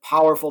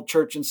powerful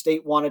church and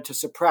state wanted to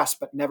suppress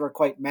but never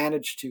quite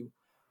managed to.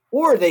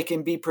 Or they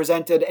can be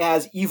presented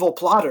as evil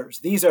plotters.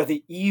 These are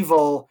the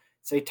evil,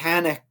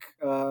 satanic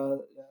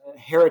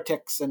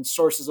heretics and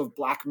sources of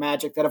black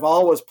magic that have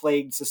always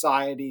plagued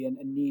society and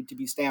need to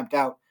be stamped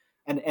out.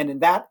 And in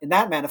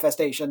that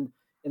manifestation,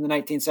 in the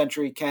 19th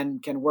century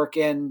can work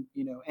in,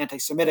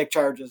 anti-Semitic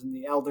charges and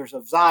the Elders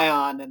of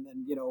Zion and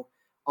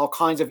all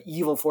kinds of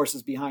evil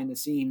forces behind the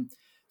scene.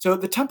 So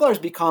the Templars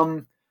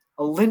become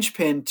a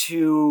linchpin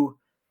to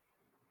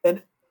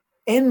an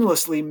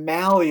endlessly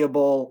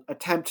malleable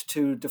attempt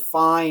to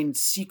define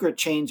secret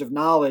chains of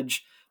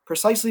knowledge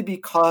precisely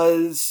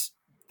because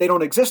they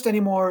don't exist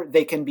anymore.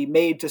 They can be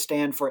made to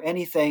stand for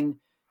anything.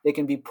 They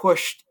can be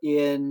pushed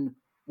in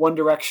one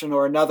direction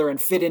or another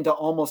and fit into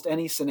almost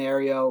any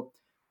scenario.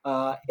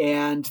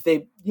 And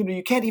they,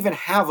 you can't even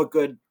have a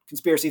good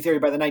conspiracy theory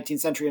by the 19th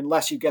century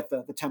unless you get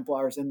the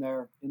Templars in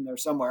there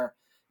somewhere.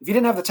 If you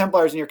didn't have the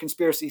Templars in your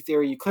conspiracy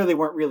theory, you clearly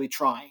weren't really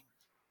trying.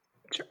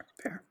 Sure,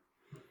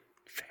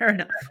 fair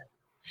enough.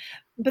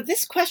 But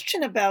this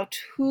question about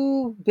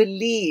who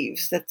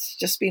believes, that's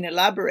just been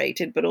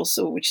elaborated, but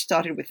also which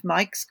started with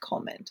Mike's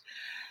comment.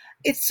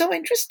 It's so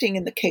interesting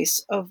in the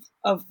case of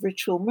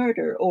ritual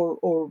murder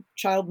or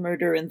child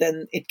murder, and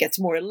then it gets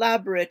more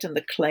elaborate, and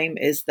the claim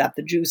is that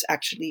the Jews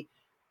actually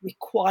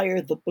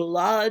require the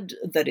blood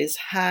that is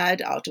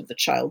had out of the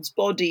child's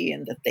body,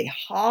 and that they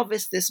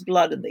harvest this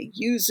blood and they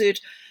use it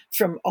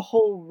from a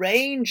whole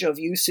range of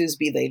uses,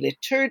 be they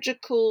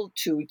liturgical,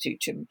 to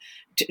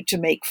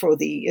make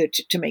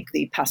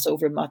the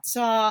Passover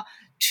matzah,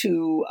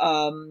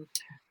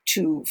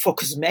 for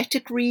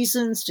cosmetic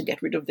reasons, to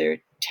get rid of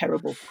their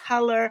terrible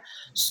pallor.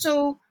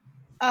 So,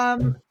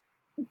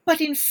 but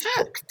in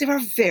fact, there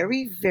are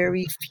very,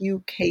 very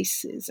few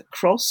cases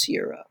across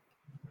Europe.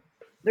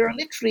 There are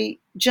literally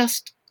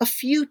just a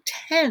few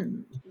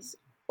tens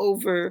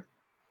over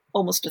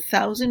almost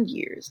 1,000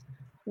 years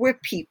where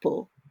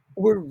people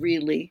were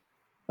really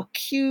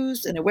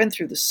accused and it went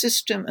through the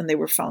system and they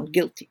were found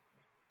guilty.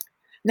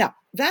 Now,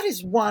 that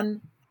is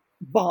one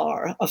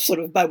bar of sort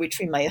of by which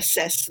we may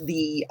assess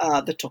the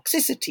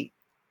toxicity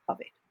of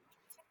it.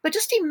 But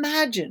just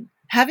imagine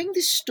having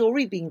this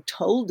story being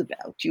told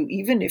about you,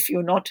 even if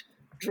you're not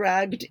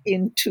dragged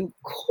into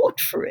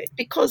court for it,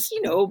 because,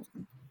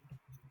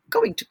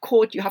 going to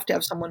court, you have to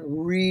have someone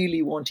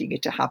really wanting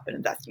it to happen,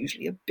 and that's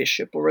usually a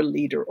bishop or a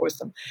leader or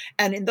some.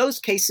 And in those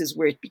cases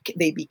where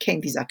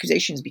these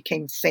accusations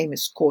became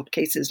famous court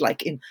cases,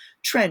 like in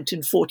Trent in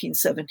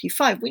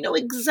 1475, we know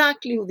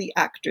exactly who the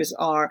actors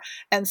are.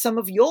 And some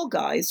of your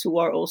guys who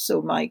are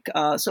also, Mike,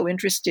 so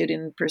interested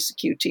in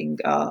prosecuting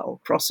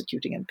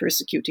and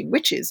persecuting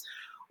witches,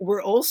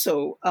 were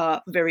also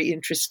very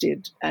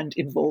interested and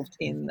involved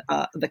in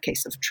the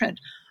case of Trent.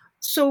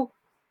 So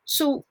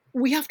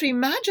we have to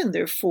imagine,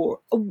 therefore,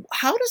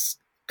 how does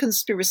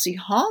conspiracy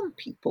harm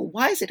people?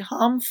 Why is it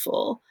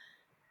harmful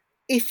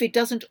if it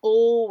doesn't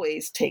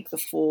always take the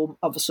form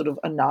of a sort of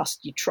a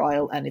nasty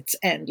trial and its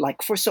end,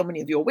 like for so many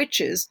of your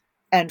witches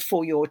and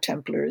for your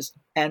Templars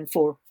and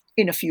for,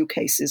 in a few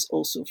cases,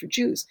 also for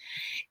Jews?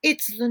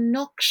 It's the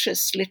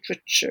noxious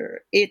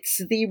literature,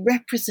 it's the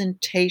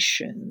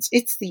representations,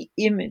 it's the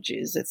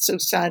images that so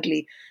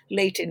sadly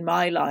late in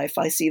my life,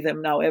 I see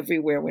them now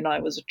everywhere. When I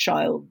was a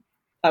child,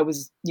 I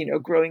was,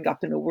 growing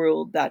up in a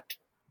world that,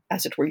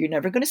 as it were, you're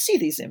never going to see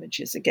these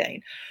images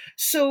again.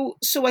 So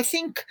I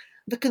think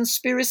the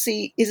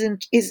conspiracy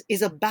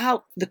is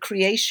about the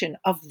creation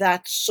of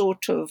that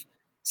sort of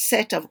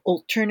set of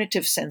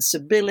alternative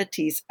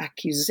sensibilities,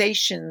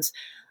 accusations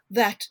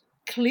that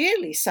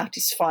clearly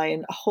satisfy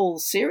in a whole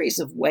series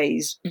of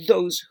ways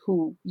those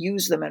who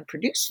use them and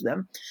produce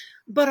them,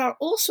 but are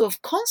also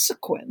of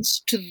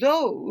consequence to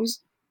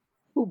those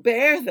who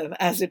bear them,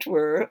 as it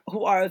were,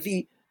 who are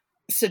the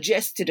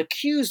suggested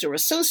accused or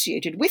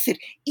associated with it.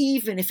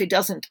 Even if it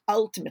doesn't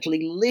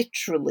ultimately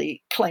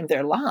literally claim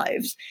their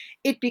lives,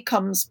 it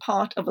becomes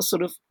part of a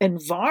sort of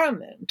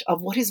environment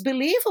of what is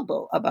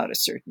believable about a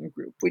certain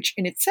group, which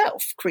in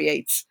itself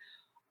creates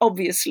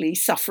obviously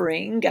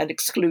suffering and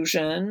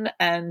exclusion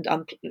and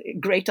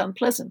great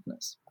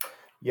unpleasantness.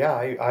 Yeah,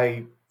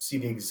 I see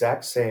the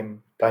exact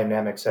same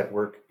dynamics at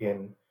work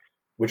in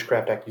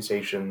witchcraft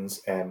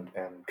accusations and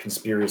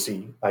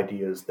conspiracy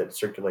ideas that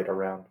circulate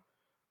around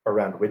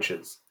around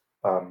witches.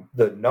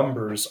 The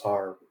numbers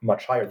are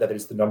much higher. That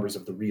is, the numbers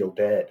of the real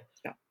dead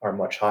are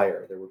much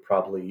higher. There were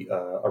probably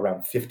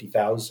around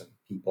 50,000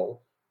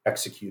 people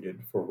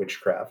executed for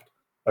witchcraft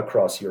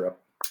across Europe,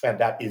 and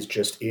that is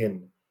just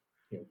in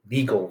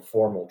legal,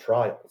 formal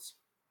trials.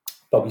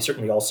 But we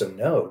certainly also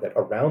know that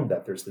around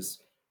that there's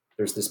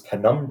this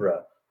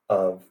penumbra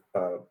of,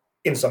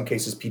 in some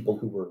cases, people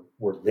who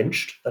were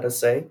lynched, let us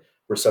say,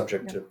 were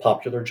subject to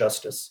popular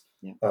justice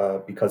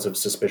because of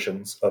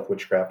suspicions of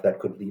witchcraft that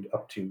could lead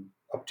up to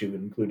and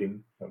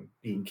including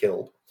being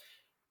killed.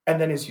 And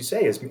then, as you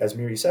say, as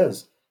Miri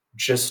says,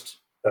 just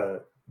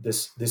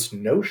this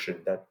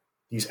notion that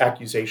these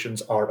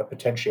accusations are a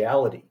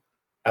potentiality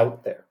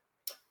out there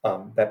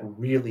that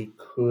really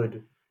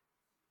could,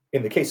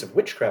 in the case of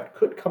witchcraft,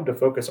 could come to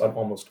focus on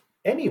almost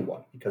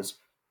anyone, because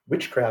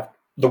witchcraft,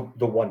 the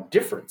one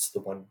difference, the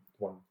one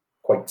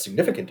quite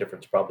significant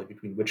difference probably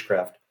between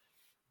witchcraft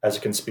as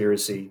a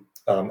conspiracy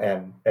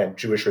and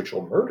Jewish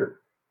ritual murder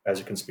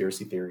as a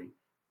conspiracy theory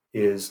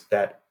is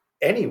that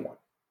anyone,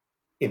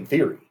 in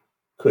theory,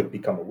 could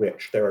become a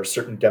witch. There are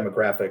certain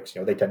demographics,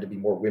 they tend to be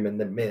more women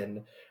than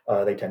men,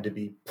 they tend to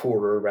be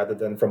poorer rather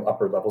than from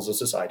upper levels of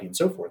society and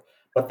so forth,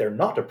 but they're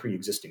not a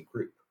pre-existing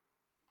group.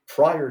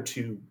 Prior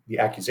to the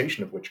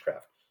accusation of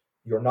witchcraft,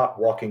 you're not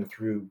walking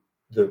through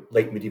the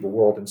late medieval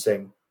world and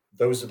saying,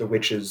 those are the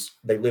witches,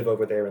 they live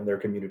over there in their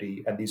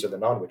community, and these are the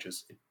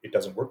non-witches. It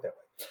doesn't work that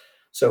way.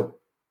 So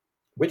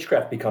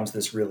witchcraft becomes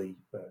this really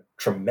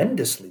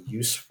tremendously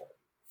useful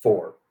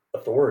for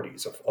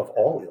authorities of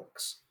all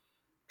ilks,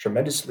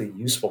 tremendously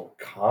useful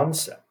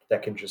concept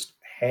that can just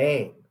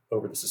hang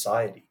over the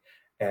society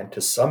and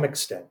to some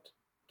extent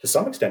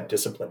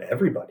discipline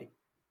everybody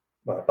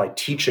by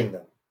teaching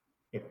them,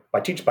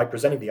 by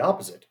presenting the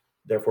opposite,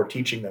 therefore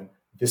teaching them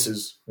this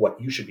is what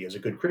you should be as a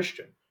good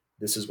Christian.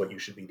 This is what you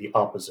should be, the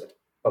opposite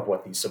of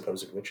what these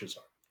supposed witches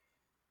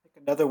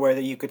are. Another way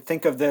that you could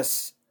think of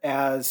this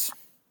as,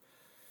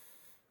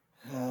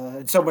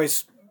 in some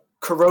ways,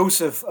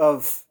 corrosive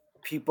of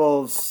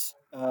people's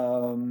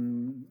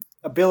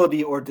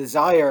ability or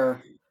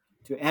desire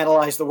to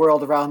analyze the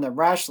world around them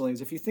rationally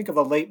is if you think of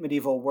a late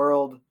medieval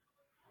world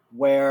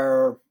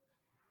where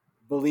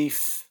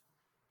belief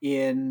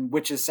in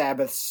witches'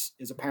 Sabbaths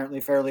is apparently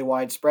fairly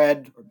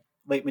widespread, or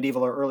late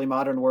medieval or early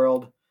modern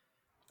world,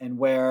 and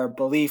where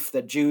belief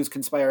that Jews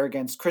conspire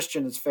against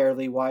Christians is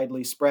fairly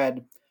widely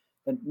spread,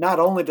 then not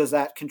only does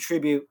that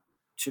contribute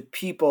to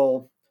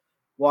people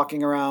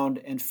walking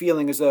around and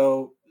feeling as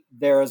though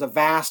there is a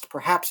vast,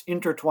 perhaps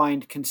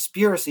intertwined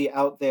conspiracy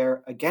out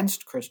there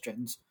against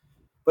Christians,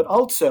 but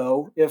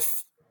also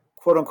if,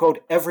 quote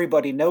unquote,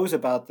 everybody knows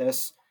about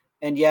this,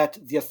 and yet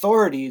the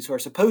authorities who are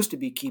supposed to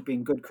be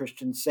keeping good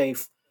Christians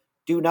safe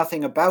do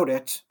nothing about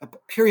it.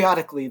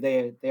 Periodically,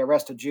 they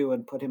arrest a Jew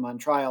and put him on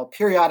trial.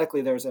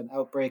 Periodically, there's an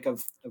outbreak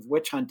of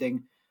witch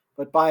hunting.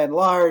 But by and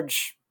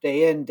large,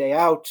 day in, day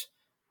out,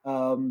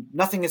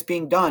 nothing is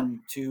being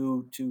done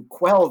to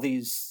quell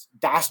these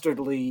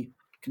dastardly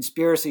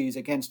conspiracies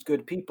against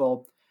good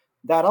people.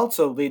 That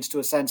also leads to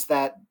a sense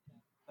that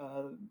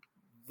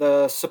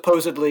the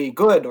supposedly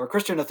good or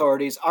Christian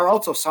authorities are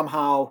also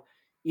somehow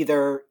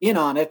either in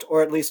on it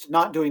or at least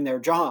not doing their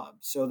job,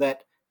 so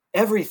that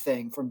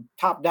everything from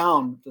top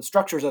down, the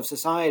structures of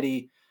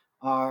society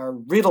are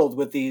riddled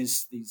with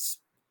these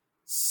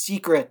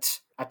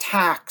secret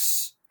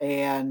attacks,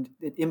 and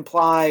it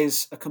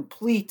implies a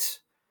complete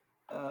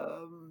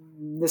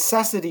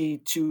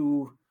necessity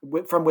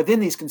from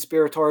within these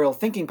conspiratorial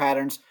thinking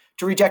patterns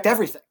to reject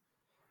everything,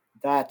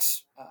 that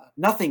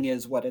nothing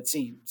is what it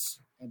seems.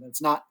 And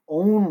it's not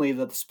only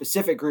the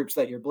specific groups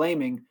that you're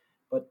blaming,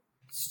 but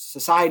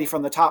society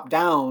from the top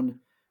down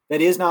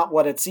that is not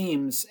what it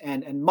seems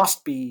and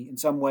must be in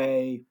some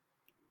way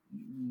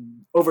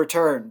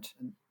overturned.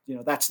 And,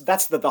 that's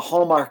the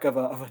hallmark of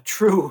a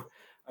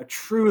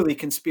truly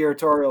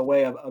conspiratorial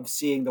way of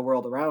seeing the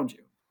world around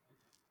you.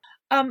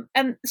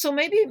 And so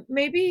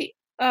maybe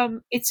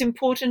it's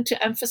important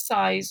to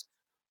emphasize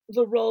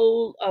the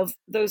role of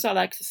those I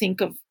like to think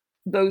of,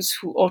 those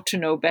who ought to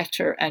know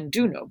better and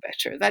do know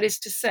better. That is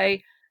to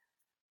say,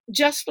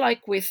 just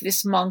like with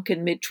this monk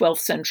in mid-12th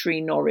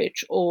century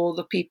Norwich, or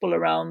the people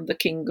around the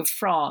King of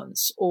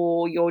France,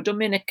 or your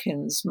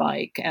Dominicans,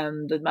 Mike,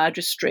 and the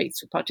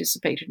magistrates who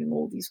participated in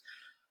all these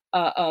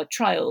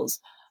trials,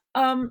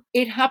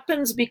 it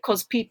happens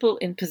because people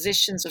in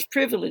positions of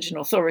privilege and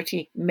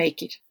authority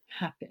make it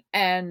happen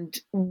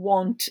and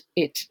want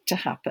it to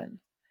happen.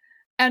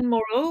 And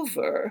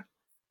moreover,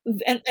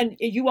 and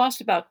you asked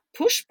about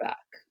pushback,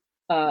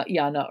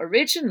 Jana,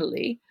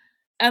 originally,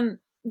 and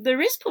there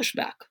is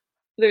pushback.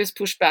 There is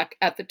pushback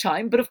at the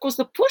time, but of course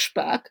the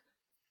pushback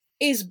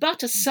is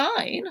but a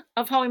sign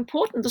of how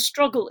important the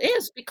struggle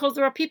is, because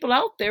there are people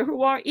out there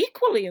who are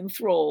equally in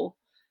thrall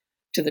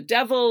to the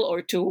devil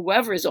or to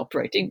whoever is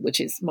operating, which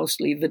is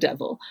mostly the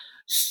devil.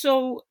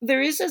 So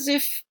there is as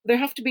if there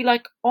have to be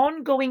like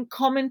ongoing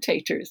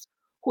commentators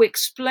who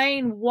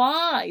explain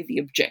why the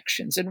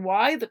objections and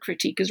why the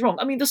critique is wrong.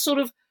 I mean, the sort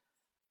of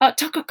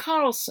Tucker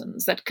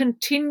Carlson's that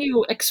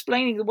continue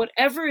explaining that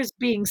whatever is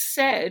being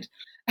said,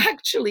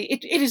 actually,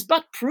 it is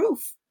but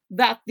proof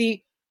that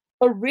the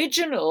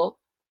original,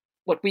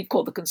 what we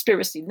call the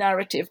conspiracy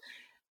narrative,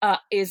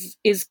 is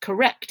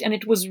correct. And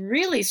it was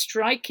really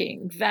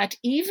striking that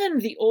even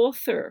the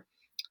author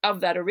of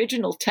that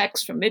original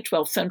text from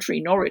mid-12th century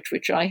Norwich,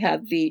 which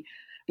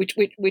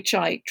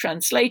I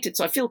translated,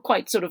 so I feel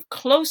quite sort of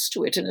close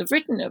to it and have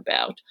written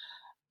about.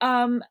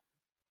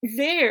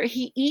 There,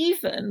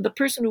 the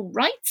person who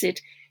writes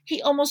it,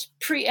 he almost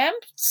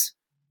preempts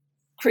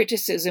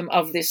criticism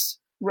of this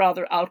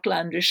rather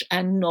outlandish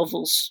and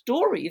novel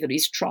story that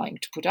he's trying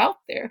to put out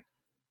there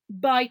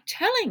by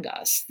telling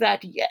us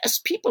that, yes,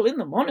 people in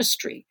the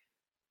monastery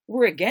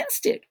were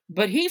against it,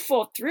 but he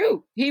fought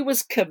through. He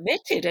was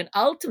committed, and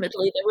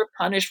ultimately they were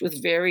punished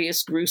with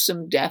various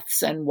gruesome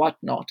deaths and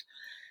whatnot.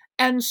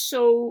 And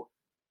so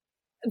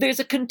there's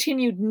a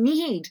continued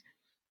need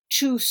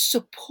to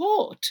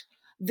support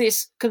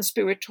this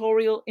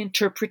conspiratorial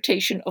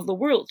interpretation of the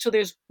world. So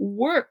there's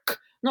work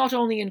not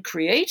only in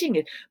creating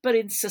it, but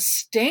in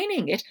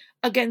sustaining it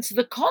against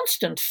the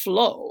constant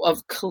flow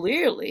of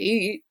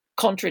clearly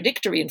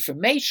contradictory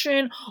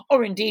information,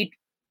 or indeed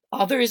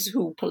others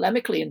who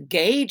polemically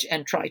engage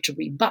and try to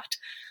rebut.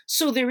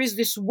 So there is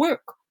this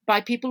work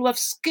by people who have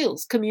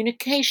skills,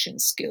 communication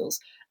skills,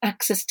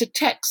 access to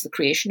text, the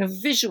creation of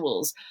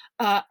visuals,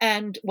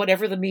 and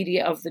whatever the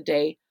media of the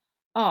day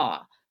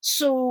are.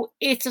 So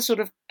it's a sort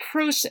of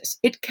process.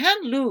 It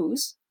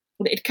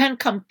can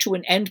come to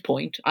an end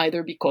point,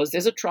 either because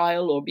there's a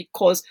trial or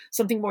because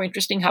something more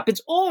interesting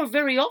happens, or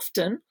very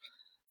often,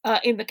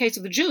 in the case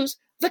of the Jews,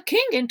 the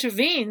king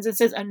intervenes and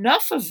says,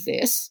 enough of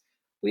this.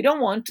 We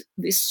don't want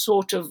this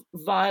sort of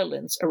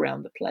violence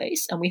around the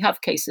place. And we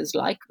have cases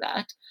like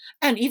that.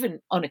 And even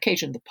on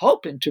occasion, the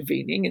Pope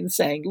intervening and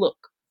saying,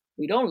 look,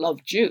 we don't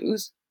love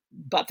Jews,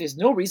 but there's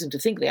no reason to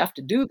think they have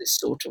to do this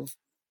sort of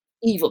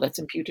evil that's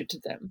imputed to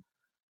them.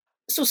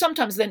 So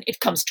sometimes then it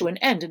comes to an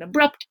end, an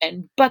abrupt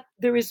end, but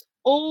there is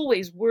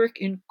always work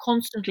in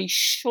constantly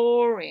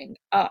shoring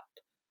up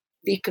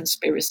the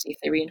conspiracy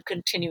theory and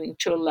continuing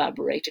to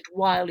elaborate it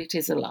while it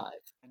is alive.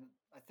 And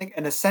I think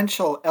an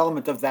essential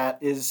element of that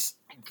is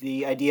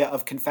the idea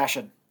of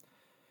confession.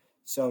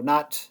 So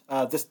not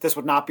this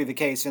would not be the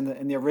case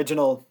in the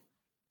original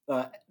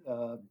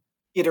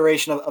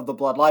iteration of the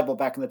blood libel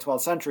back in the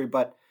 12th century,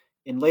 but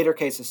in later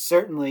cases,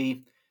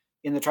 certainly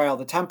in the trial of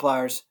the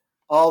Templars,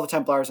 all the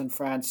Templars in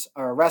France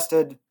are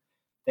arrested.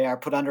 They are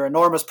put under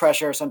enormous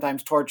pressure,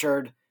 sometimes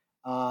tortured,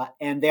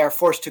 and they are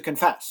forced to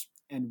confess.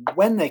 And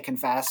when they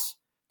confess,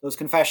 those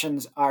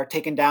confessions are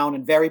taken down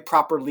in very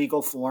proper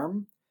legal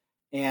form,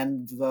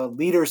 and the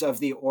leaders of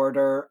the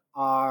order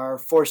are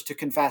forced to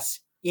confess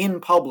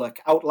in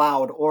public, out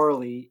loud,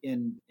 orally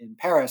in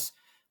Paris.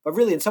 But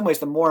really, in some ways,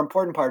 the more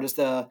important part is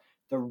the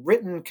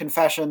written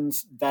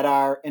confessions that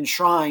are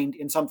enshrined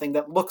in something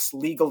that looks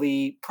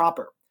legally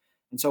proper.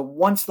 And so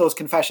once those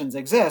confessions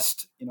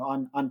exist,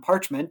 on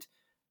parchment,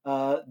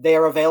 they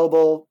are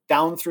available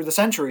down through the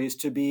centuries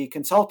to be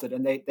consulted,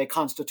 and they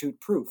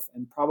constitute proof.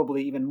 And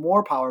probably even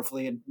more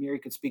powerfully, and Miri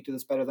could speak to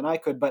this better than I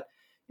could, but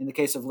in the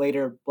case of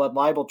later blood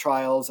libel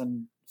trials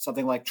and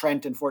something like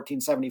Trent in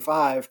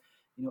 1475,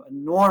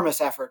 enormous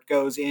effort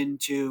goes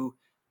into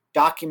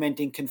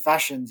documenting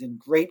confessions in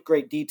great,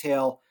 great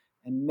detail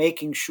and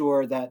making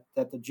sure that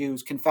the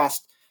Jews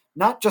confessed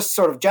not just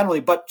sort of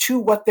generally, but to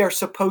what they're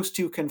supposed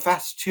to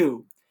confess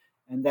to,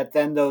 and that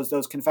then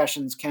those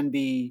confessions can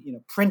be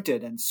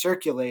printed and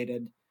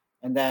circulated,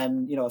 and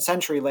then a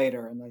century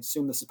later, and I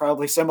assume this is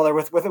probably similar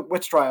with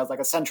witch trials, like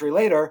a century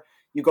later,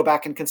 you go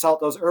back and consult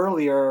those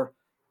earlier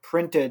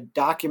printed,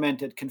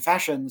 documented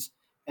confessions,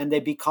 and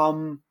they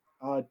become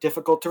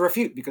difficult to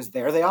refute because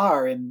there they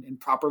are in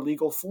proper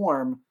legal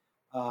form,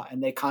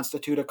 and they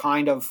constitute a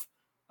kind of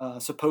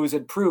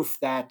supposed proof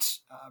that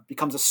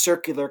becomes a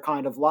circular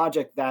kind of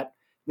logic that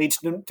leads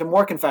to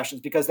more confessions,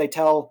 because they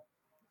tell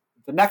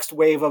the next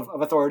wave of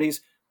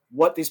authorities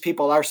what these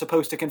people are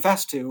supposed to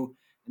confess to,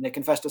 and they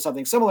confess to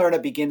something similar, and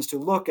it begins to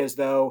look as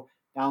though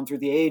down through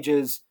the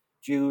ages,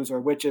 Jews or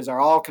witches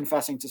are all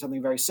confessing to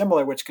something very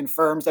similar, which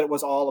confirms that it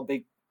was all a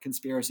big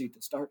conspiracy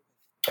to start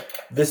with.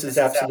 This is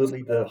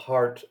absolutely the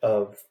heart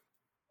of...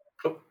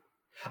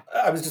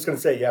 I was just going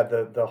to say,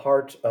 the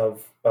heart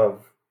of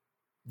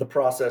the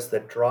process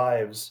that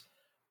drives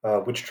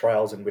witch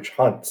trials and witch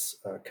hunts.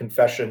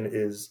 Confession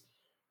is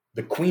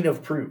the queen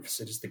of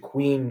proofs. It is the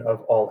queen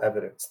of all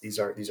evidence. These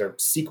are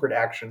secret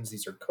actions.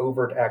 These are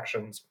covert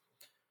actions.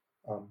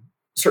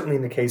 Certainly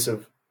in the case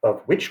of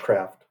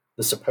witchcraft,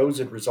 the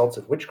supposed results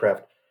of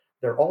witchcraft,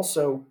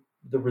 the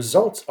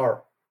results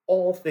are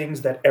all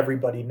things that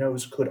everybody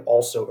knows could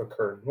also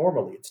occur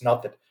normally. It's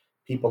not that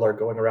people are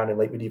going around in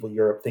late medieval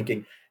Europe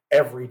thinking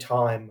every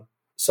time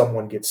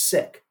someone gets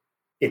sick,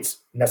 it's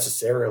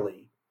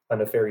necessarily a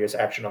nefarious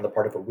action on the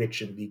part of a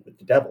witch in league with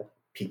the devil.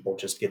 People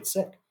just get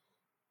sick.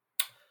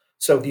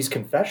 So these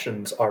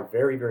confessions are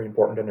very, very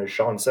important. And as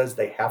Sean says,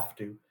 they have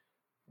to,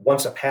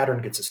 once a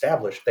pattern gets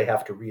established, they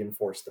have to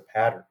reinforce the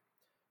pattern.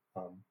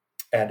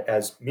 And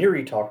as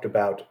Miri talked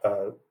about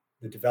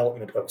the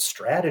development of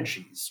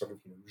strategies, sort of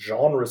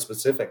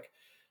genre-specific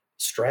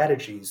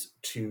strategies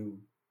to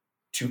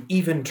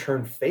even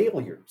turn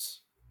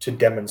failures to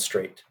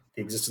demonstrate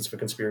the existence of a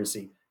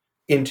conspiracy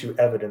into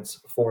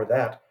evidence for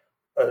that.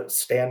 A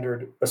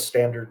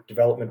standard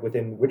development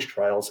within witch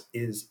trials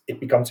is it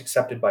becomes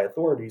accepted by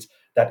authorities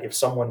that if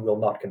someone will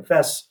not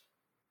confess,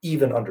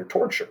 even under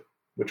torture,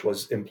 which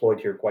was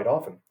employed here quite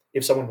often,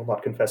 if someone will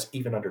not confess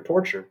even under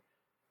torture,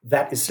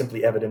 that is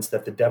simply evidence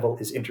that the devil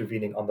is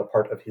intervening on the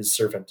part of his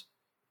servant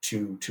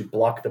to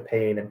block the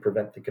pain and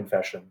prevent the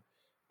confession.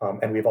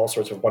 And we have all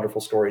sorts of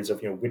wonderful stories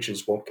of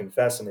witches won't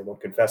confess, and they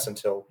won't confess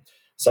until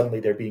suddenly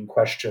they're being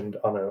questioned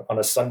on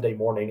a Sunday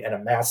morning and a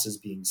mass is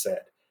being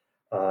said.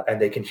 And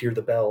they can hear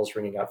the bells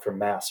ringing out from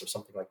mass or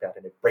something like that,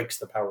 and it breaks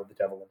the power of the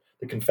devil. And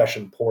the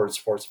confession pours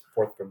forth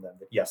from them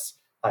that, yes,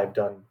 I've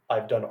done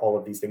all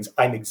of these things.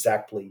 I'm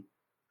exactly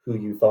who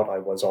you thought I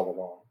was all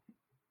along.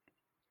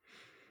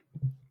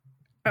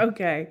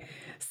 Okay,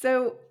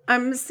 so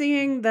I'm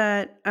seeing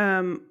that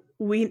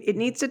it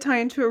needs to tie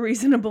into a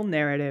reasonable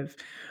narrative.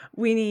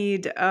 We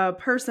need a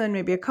person,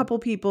 maybe a couple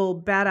people,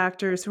 bad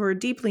actors who are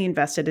deeply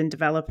invested in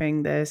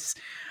developing this.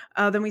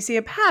 Then we see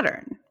a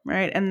pattern,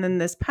 right? And then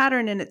this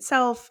pattern in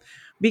itself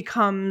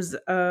becomes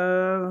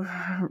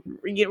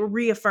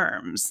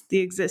reaffirms the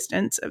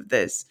existence of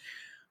this.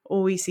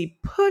 We see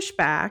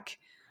pushback,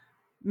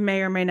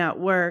 may or may not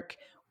work.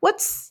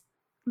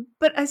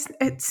 But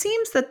it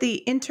seems that the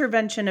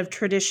intervention of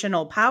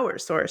traditional power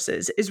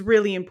sources is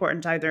really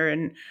important, either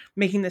in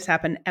making this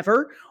happen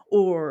ever,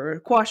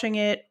 or quashing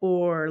it,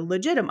 or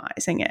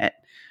legitimizing it.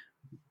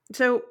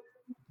 So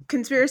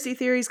conspiracy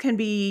theories can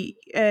be,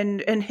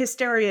 and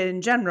hysteria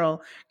in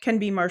general, can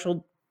be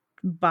marshaled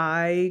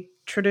by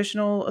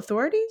traditional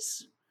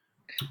authorities?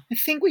 I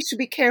think we should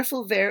be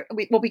careful there.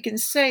 What we can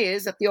say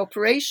is that the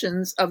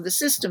operations of the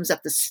systems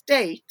that the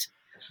state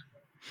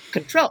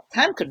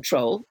can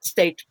control,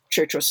 state,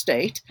 church, or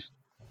state,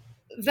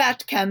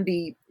 that can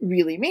be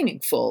really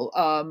meaningful.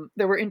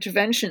 There were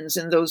interventions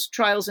in those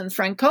trials in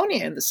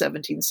Franconia in the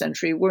 17th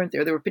century, weren't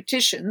there? There were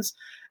petitions,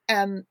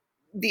 and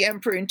the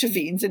emperor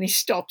intervenes and he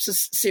stops a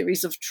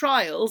series of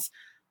trials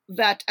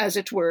that, as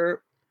it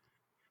were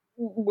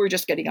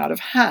just getting out of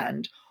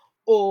hand.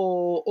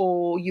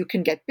 Or you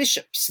can get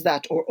bishops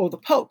or the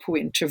Pope who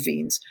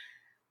intervenes.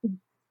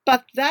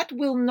 But that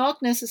will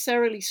not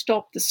necessarily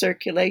stop the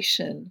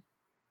circulation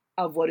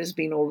of what has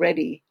been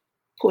already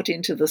put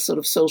into the sort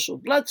of social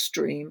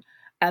bloodstream,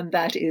 and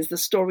that is the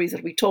stories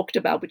that we talked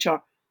about, which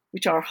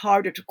are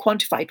harder to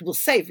quantify. It will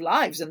save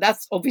lives, and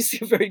that's obviously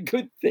a very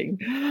good thing.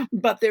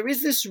 But there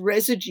is this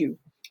residue,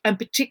 and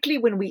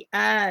particularly when we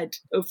add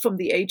from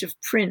the age of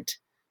print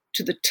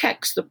to the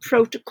text, the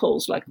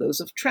protocols like those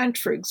of Trent,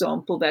 for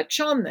example, that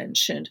Sean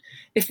mentioned,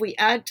 if we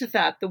add to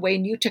that the way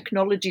new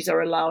technologies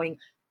are allowing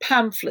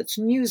pamphlets,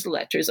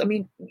 newsletters, I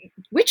mean,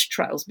 witch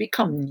trials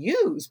become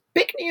news,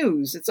 big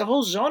news. It's a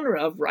whole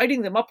genre of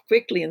writing them up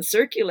quickly and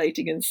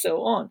circulating and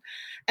so on,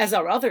 as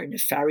are other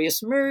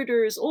nefarious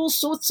murders, all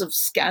sorts of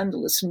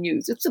scandalous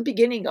news. It's the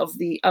beginning of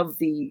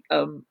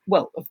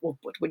what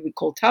we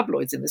call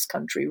tabloids in this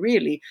country,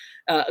 really,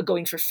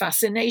 going for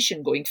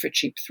fascination, going for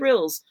cheap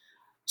thrills.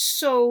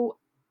 So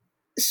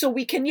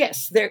we can,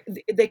 yes,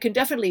 they can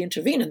definitely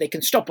intervene and they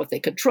can stop what they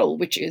control,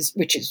 which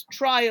is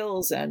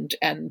trials and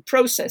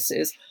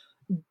processes,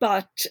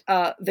 but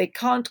they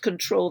can't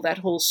control that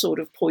whole sort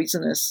of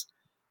poisonous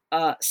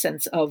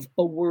sense of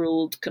a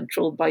world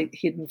controlled by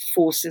hidden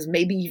forces,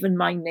 maybe even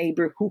my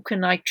neighbor, who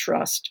can I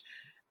trust?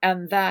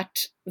 And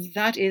that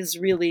is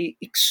really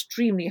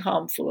extremely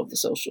harmful of the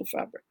social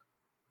fabric,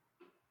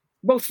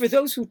 both for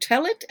those who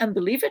tell it and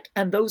believe it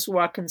and those who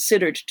are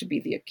considered to be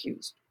the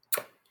accused.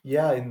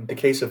 Yeah, in the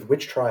case of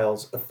witch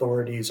trials,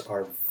 authorities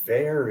are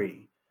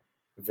very,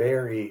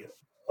 very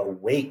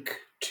awake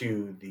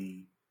to the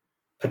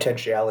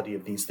potentiality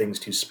of these things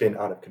to spin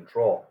out of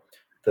control.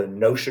 The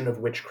notion of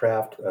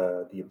witchcraft,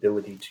 the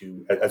ability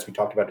to, as we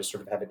talked about, to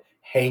sort of have it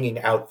hanging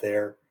out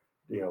there,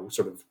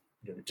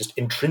 just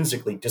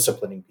intrinsically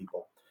disciplining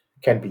people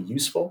can be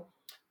useful.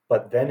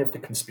 But then if the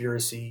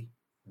conspiracy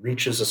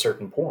reaches a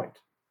certain point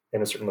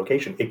in a certain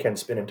location, it can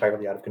spin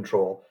entirely out of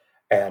control,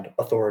 and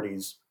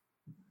authorities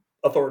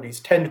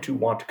tend to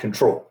want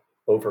control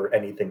over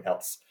anything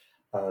else.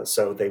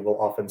 So they will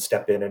often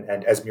step in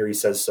and as Miri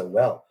says so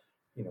well,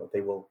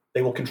 they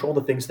will control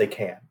the things they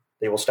can.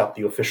 They will stop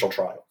the official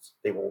trials.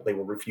 They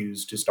will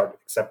refuse to start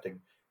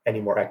accepting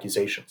any more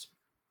accusations.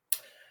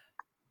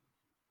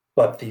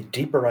 But the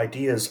deeper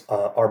ideas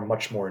are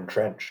much more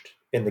entrenched.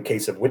 In the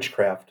case of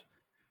witchcraft,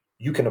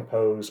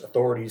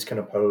 authorities can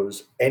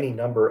oppose any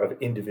number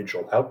of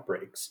individual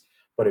outbreaks,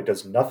 but it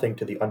does nothing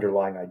to the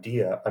underlying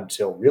idea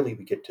until really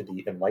we get to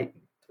the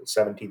Enlightenment, the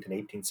 17th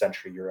and 18th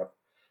century Europe,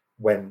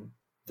 when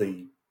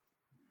the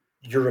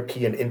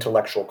European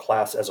intellectual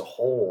class as a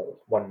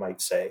whole, one might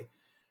say,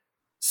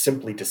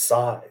 simply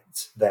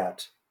decides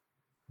that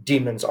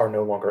demons are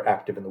no longer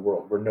active in the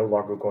world. We're no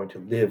longer going to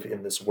live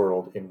in this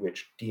world in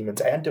which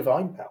demons and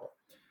divine power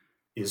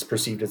is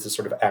perceived as a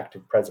sort of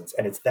active presence.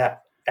 And it's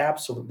that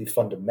absolutely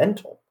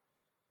fundamental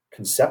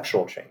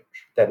conceptual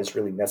change that is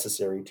really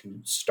necessary to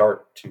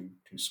start to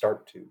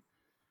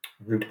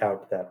root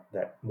out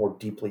that more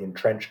deeply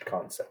entrenched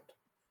concept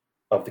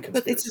of the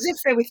But it's conspiracy. as if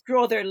they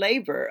withdraw their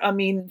labor. I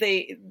mean,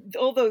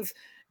 all those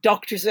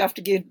doctors who have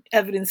to give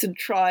evidence in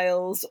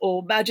trials,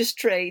 or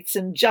magistrates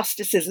and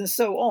justices and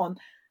so on,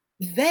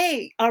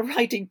 they are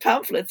writing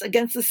pamphlets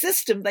against the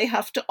system they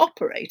have to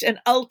operate, and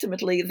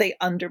ultimately they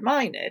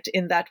undermine it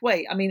in that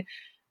way. I mean,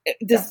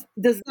 does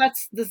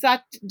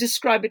that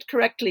describe it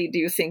correctly, do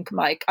you think,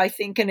 Mike? I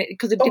think, and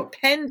because it Oh,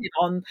 depended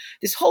on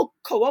this whole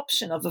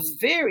co-option of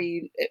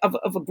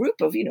a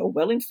group of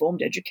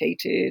well-informed,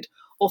 educated,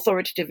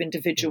 authoritative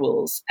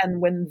individuals,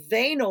 and when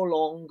they no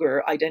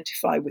longer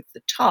identify with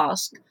the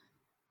task,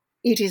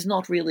 it is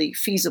not really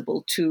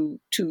feasible to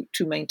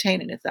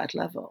maintain it at that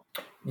level.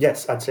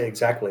 yes, I'd say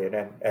exactly,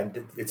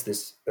 and it's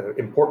this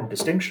important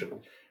distinction.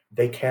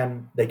 They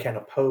can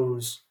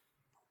oppose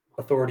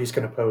authorities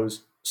can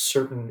oppose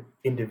certain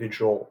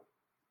individual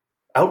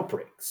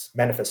outbreaks,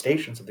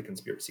 manifestations of the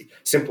conspiracy,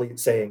 simply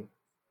saying,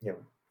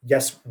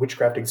 yes,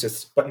 witchcraft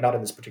exists, but not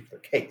in this particular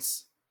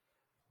case.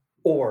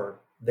 Or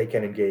they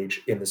can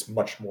engage in this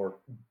much more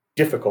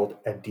difficult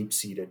and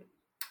deep-seated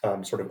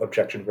sort of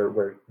objection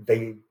where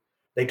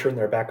they turn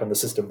their back on the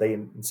system they,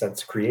 in a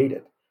sense,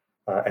 created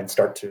and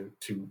start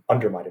to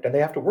undermine it. And they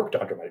have to work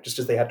to undermine it, just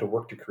as they had to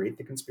work to create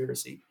the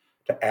conspiracy,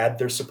 to add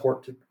their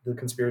support to the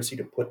conspiracy,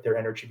 to put their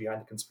energy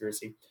behind the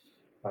conspiracy.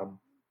 Um,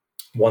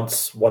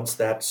 once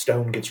that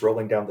stone gets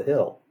rolling down the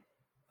hill,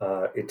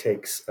 it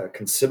takes a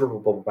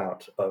considerable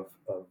amount of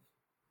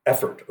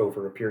effort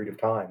over a period of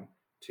time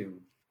to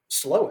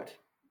slow it,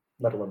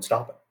 let alone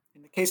stop it.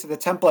 In the case of the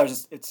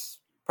Templars, it's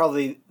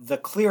probably the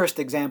clearest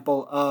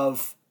example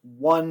of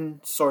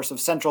one source of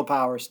central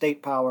power,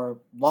 state power,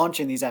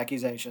 launching these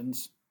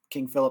accusations,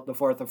 King Philip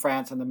IV of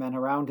France and the men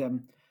around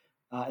him.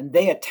 And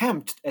they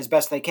attempt, as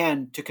best they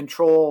can, to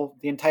control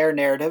the entire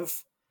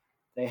narrative.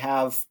 They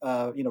have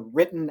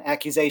written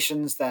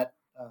accusations that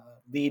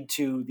lead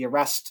to the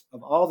arrest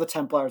of all the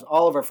Templars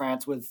all over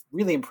France with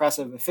really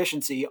impressive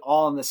efficiency,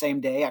 all on the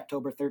same day,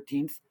 October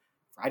 13th,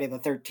 Friday the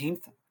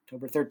 13th,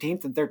 October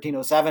 13th in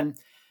 1307.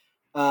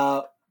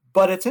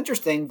 But it's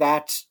interesting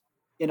that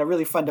in a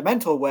really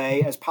fundamental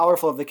way, as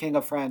powerful of the King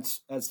of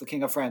France as the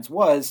King of France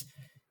was,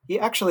 he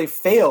actually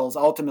fails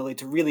ultimately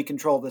to really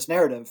control this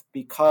narrative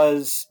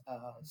because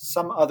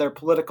some other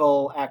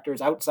political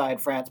actors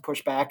outside France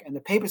push back and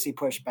the papacy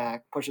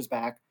pushes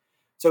back.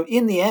 So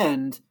in the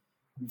end,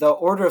 the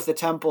Order of the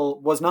Temple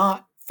was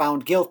not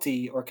found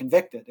guilty or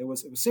convicted. It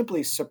was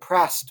simply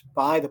suppressed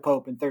by the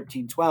Pope in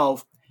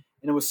 1312,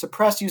 and it was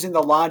suppressed using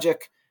the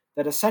logic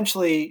that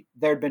essentially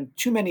there had been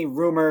too many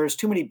rumors,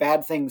 too many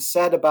bad things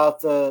said about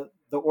the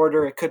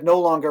order. It could no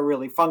longer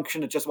really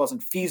function. It just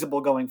wasn't feasible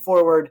going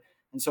forward.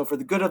 And so for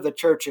the good of the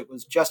church, it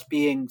was just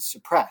being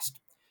suppressed.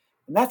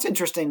 And that's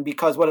interesting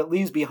because what it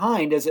leaves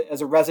behind is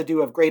a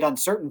residue of great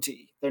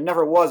uncertainty. There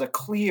never was a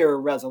clear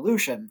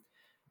resolution.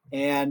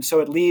 And so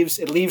it leaves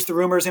the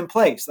rumors in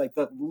place. Like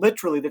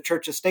literally the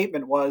church's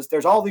statement was,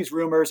 there's all these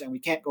rumors and we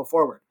can't go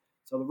forward.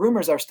 So the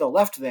rumors are still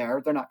left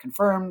there. They're not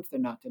confirmed. They're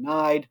not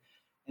denied.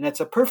 And it's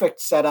a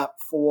perfect setup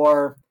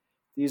for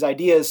these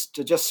ideas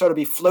to just sort of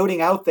be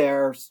floating out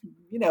there,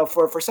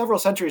 for several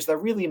centuries. They're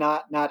really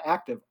not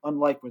active,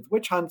 unlike with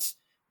witch hunts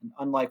and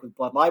unlike with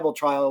blood libel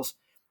trials.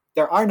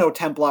 There are no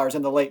Templars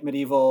in the late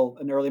medieval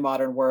and early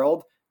modern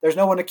world. There's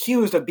no one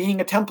accused of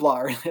being a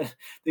Templar.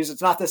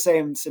 It's not the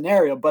same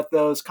scenario, but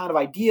those kind of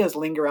ideas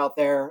linger out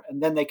there,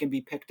 and then they can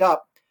be picked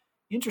up,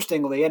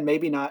 interestingly, and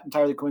maybe not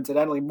entirely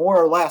coincidentally,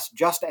 more or less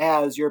just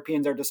as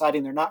Europeans are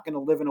deciding they're not going to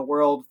live in a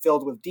world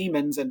filled with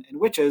demons and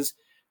witches.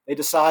 They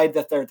decide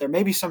that there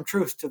may be some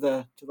truth to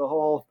the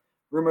whole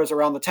rumors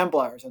around the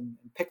Templars, and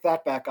pick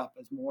that back up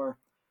as more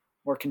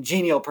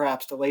congenial,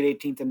 perhaps, to late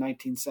 18th and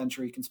 19th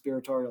century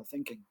conspiratorial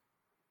thinking.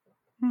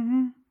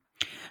 Mm-hmm.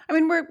 I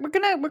mean,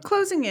 we're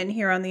closing in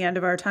here on the end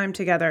of our time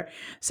together.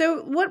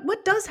 So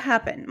what does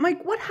happen,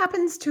 Mike? What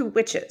happens to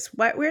witches?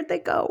 Where'd they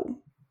go?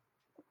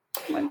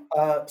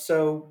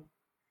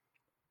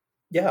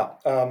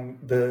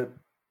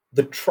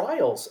 The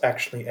trials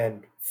actually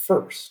end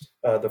first.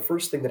 The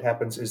first thing that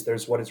happens is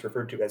there's what is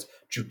referred to as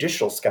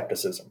judicial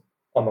skepticism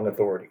among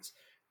authorities.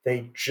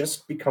 They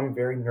just become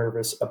very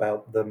nervous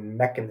about the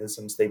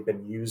mechanisms they've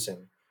been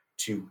using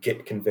to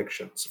get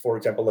convictions. For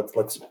example,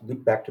 let's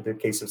loop back to the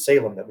case of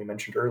Salem that we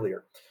mentioned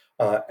earlier.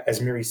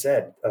 As Miri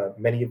said,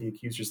 many of the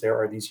accusers there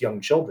are these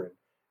young children,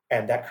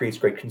 and that creates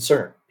great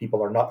concern.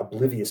 People are not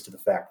oblivious to the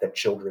fact that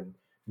children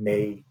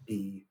may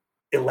be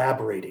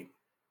elaborating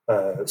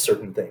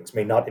certain things,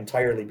 may not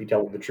entirely be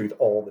telling the truth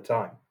all the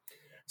time.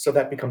 So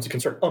that becomes a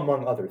concern,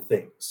 among other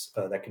things,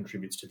 that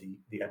contributes to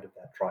the end of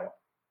that trial.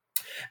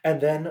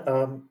 And then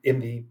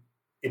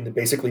in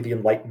basically the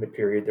Enlightenment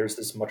period, there's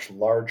this much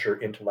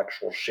larger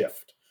intellectual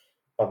shift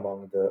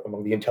among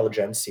the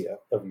intelligentsia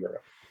of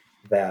Europe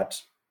that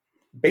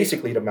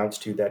basically it amounts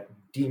to that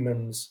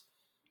demons,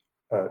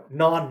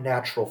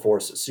 non-natural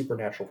forces,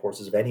 supernatural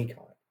forces of any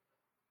kind,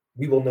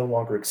 we will no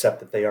longer accept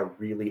that they are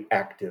really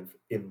active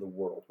in the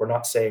world. We're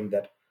not saying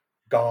that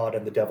God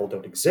and the devil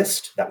don't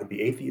exist. That would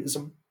be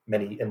atheism.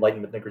 Many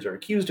Enlightenment thinkers are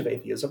accused of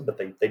atheism, but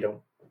they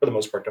don't, for the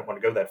most part, don't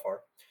want to go that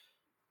far.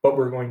 But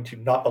we're going to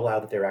not allow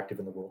that they're active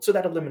in the world. So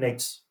that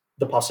eliminates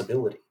the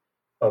possibility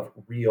of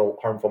real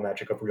harmful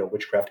magic, of real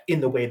witchcraft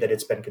in the way that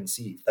it's been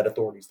conceived, that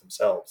authorities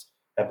themselves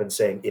have been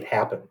saying it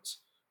happens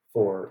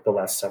for the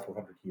last several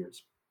hundred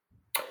years.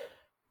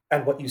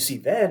 And what you see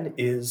then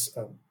is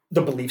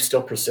the belief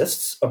still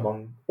persists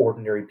among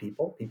ordinary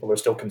people. People are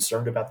still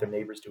concerned about their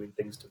neighbors doing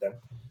things to them.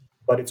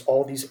 But it's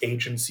all these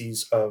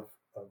agencies of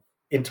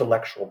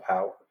intellectual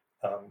power,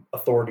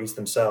 authorities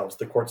themselves,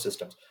 the court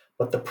systems.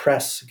 But the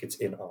press gets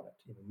in on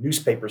it.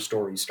 Newspaper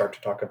stories start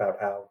to talk about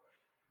how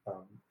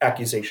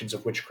accusations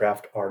of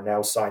witchcraft are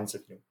now signs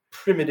of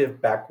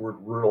primitive, backward,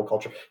 rural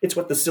culture. It's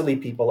what the silly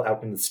people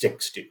out in the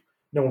sticks do.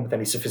 No one with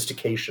any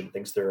sophistication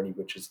thinks there are any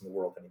witches in the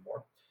world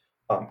anymore.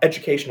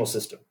 Educational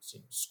systems,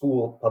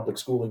 public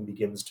schooling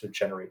begins to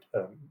generate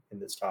in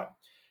this time,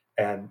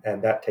 and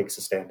that takes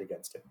a stand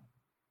against it.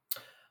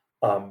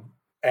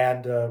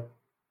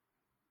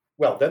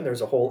 Well, then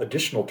there's a whole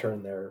additional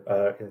turn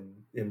there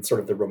in sort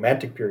of the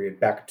Romantic period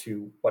back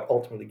to what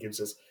ultimately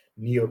gives us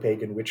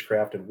neo-pagan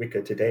witchcraft and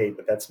Wicca today.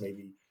 But that's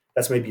maybe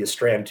a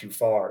strand too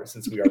far,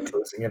 since we are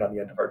closing in on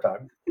the end of our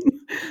time.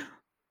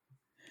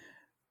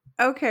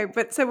 Okay,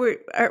 but so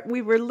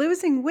we were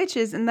losing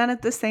witches, and then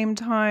at the same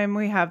time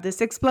we have this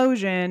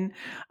explosion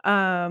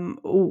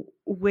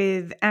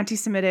with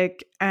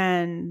anti-Semitic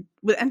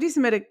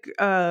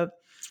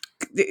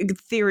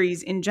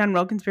theories in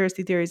general,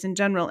 conspiracy theories in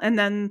general, and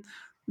then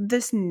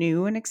this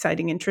new and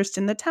exciting interest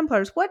in the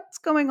Templars. What's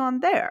going on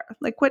there?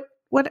 Like,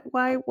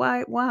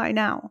 why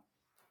now?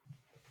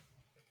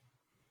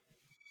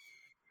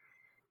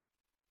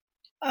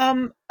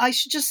 I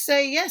should just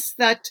say, yes,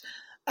 that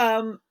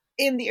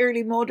in the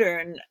early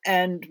modern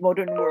and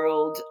modern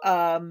world,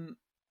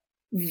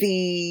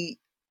 the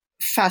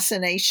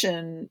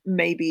fascination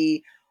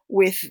maybe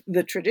with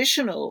the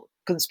traditional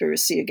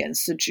conspiracy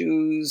against the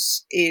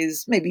Jews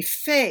is maybe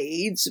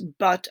fades,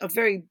 but a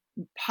very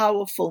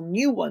powerful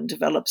new one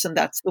develops, and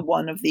that's the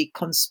one of the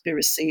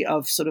conspiracy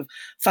of sort of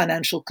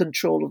financial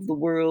control of the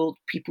world,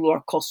 people who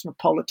are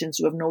cosmopolitans,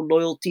 who have no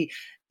loyalty,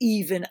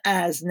 even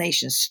as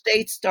nation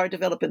states start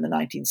developing in the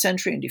 19th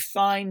century and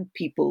define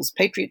people's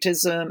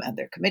patriotism and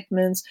their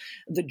commitments.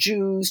 The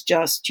Jews,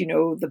 just,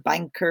 the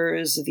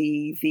bankers,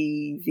 the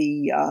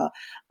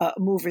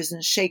movers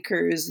and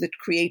shakers that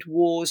create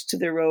wars to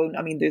their own.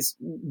 I mean, there's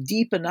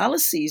deep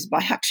analyses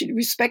by actually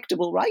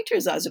respectable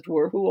writers, as it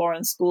were, who are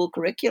in school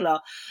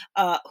curricula,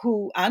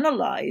 who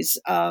analyze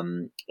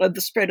the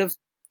spread of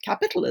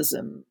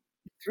capitalism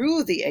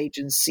through the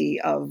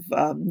agency of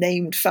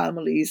named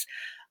families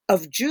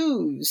of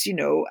Jews,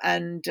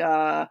 and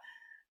that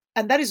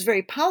is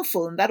very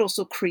powerful. And that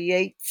also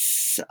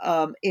creates,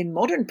 in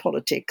modern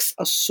politics,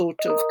 a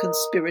sort of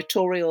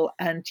conspiratorial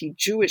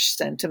anti-Jewish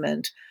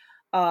sentiment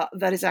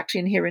that is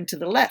actually inherent to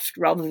the left,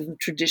 rather than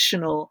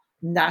traditional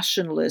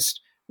nationalist,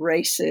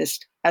 racist,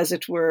 as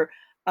it were,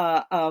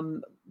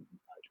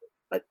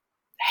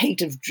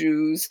 hate of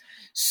Jews.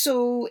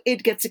 So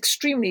it gets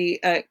extremely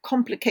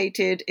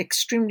complicated,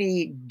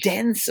 extremely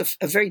dense,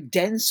 a very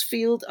dense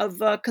field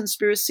of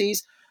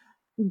conspiracies.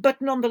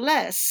 But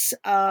nonetheless,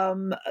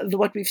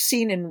 what we've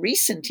seen in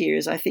recent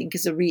years, I think,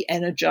 is a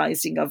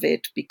re-energizing of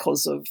it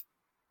because of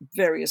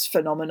various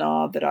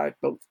phenomena that are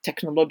both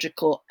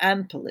technological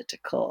and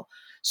political,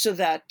 so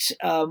that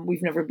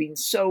we've never been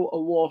so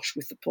awash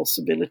with the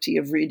possibility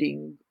of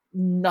reading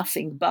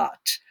nothing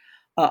but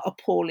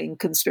appalling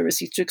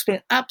conspiracies to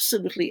explain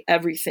absolutely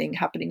everything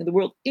happening in the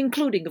world,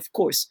 including, of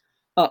course,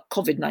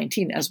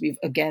 COVID-19, as we've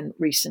again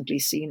recently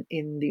seen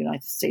in the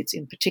United States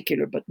in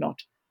particular, but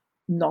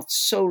not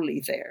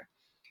solely there.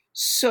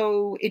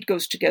 So it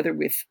goes together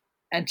with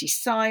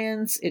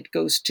anti-science, it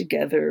goes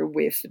together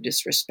with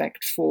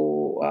disrespect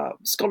for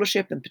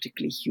scholarship, and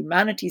particularly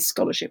humanities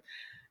scholarship.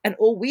 And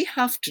all we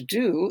have to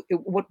do,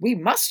 what we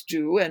must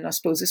do, and I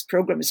suppose this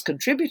program is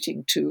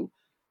contributing to,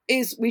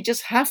 is we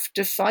just have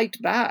to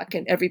fight back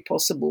in every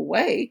possible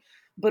way,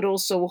 but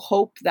also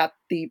hope that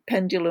the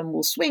pendulum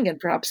will swing, and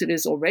perhaps it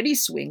is already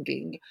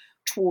swinging,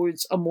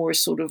 towards a more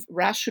sort of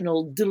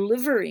rational,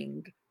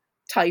 delivering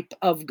type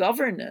of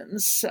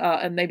governance.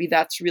 And maybe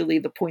that's really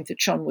the point that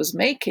Sean was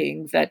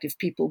making, that if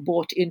people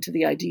bought into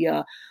the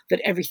idea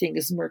that everything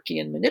is murky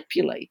and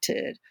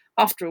manipulated,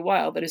 after a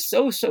while, that is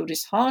so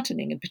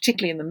disheartening, and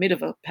particularly in the middle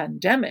of a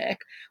pandemic,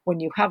 when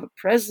you have a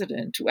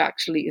president who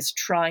actually is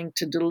trying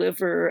to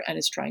deliver and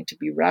is trying to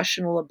be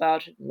rational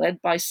about it,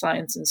 led by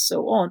science and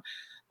so on.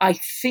 I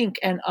think,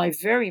 and I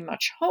very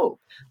much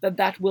hope,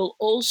 that will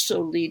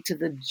also lead to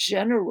the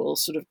general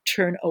sort of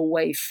turn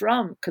away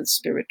from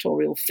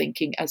conspiratorial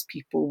thinking, as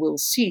people will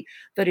see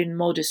that in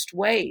modest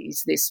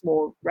ways, this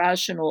more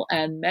rational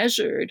and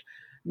measured,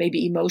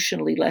 maybe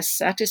emotionally less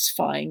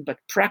satisfying, but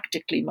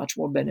practically much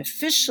more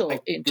beneficial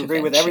intervention. I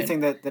agree with everything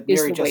that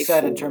Miri just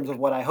said in terms of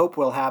what I hope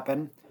will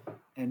happen.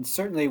 And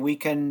certainly we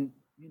can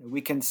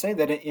say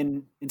that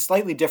in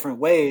slightly different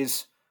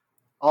ways,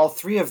 all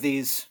three of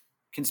these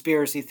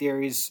conspiracy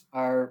theories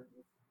are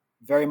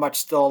very much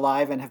still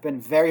alive and have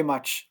been very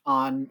much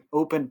on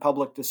open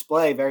public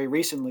display very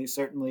recently,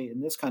 certainly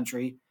in this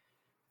country.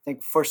 I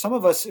think for some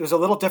of us, it was a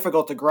little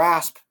difficult to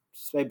grasp,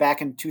 say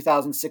back in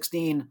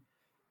 2016,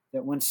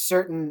 that when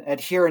certain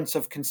adherents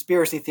of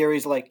conspiracy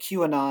theories like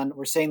QAnon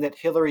were saying that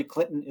Hillary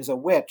Clinton is a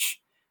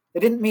witch, they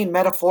didn't mean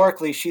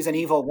metaphorically she's an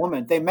evil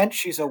woman. They meant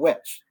she's a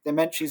witch. They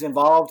meant she's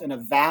involved in a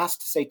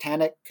vast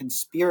satanic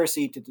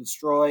conspiracy to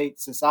destroy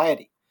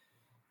society.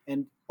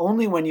 And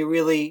only when you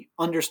really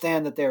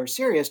understand that they're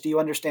serious do you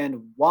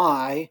understand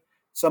why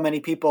so many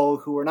people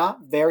who were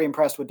not very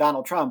impressed with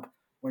Donald Trump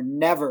were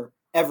never,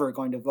 ever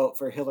going to vote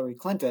for Hillary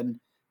Clinton,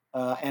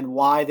 and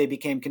why they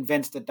became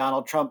convinced that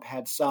Donald Trump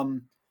had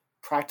some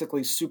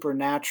practically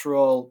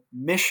supernatural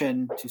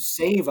mission to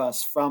save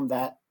us from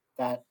that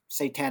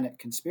satanic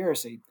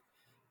conspiracy.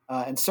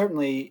 And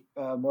certainly,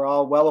 we're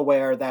all well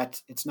aware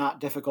that it's not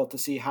difficult to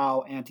see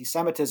how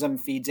anti-Semitism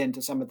feeds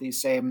into some of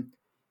these same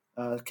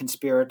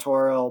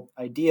conspiratorial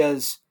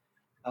ideas.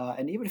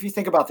 And even if you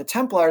think about the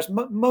Templars,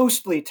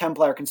 mostly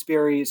Templar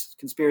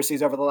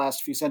conspiracies over the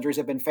last few centuries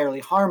have been fairly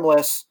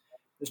harmless.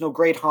 There's no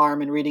great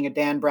harm in reading a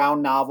Dan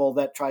Brown novel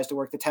that tries to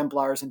work the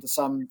Templars into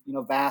some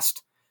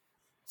vast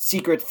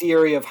secret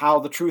theory of how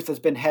the truth has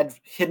been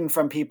hidden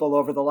from people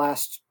over the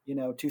last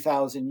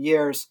 2,000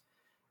 years.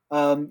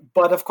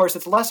 But of course,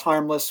 it's less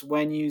harmless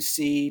when you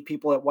see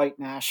people at white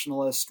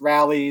nationalist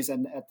rallies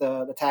and at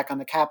the attack on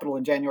the Capitol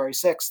on January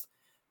 6th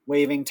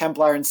waving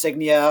Templar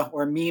insignia,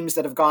 or memes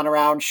that have gone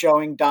around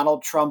showing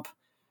Donald Trump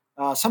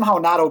somehow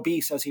not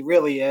obese as he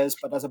really is,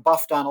 but as a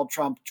buff Donald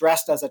Trump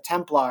dressed as a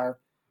Templar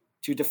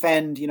to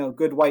defend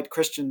good white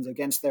Christians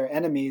against their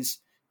enemies.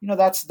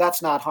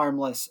 That's not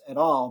harmless at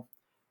all.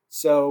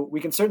 So we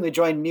can certainly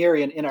join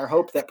Miri in our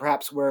hope that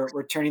perhaps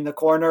we're turning the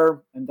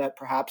corner, and that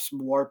perhaps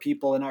more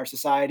people in our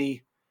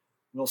society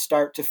will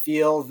start to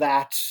feel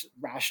that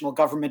rational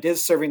government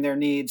is serving their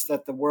needs,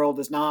 that the world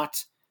is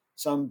not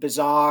some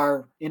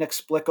bizarre,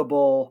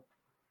 inexplicable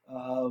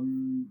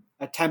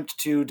attempt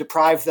to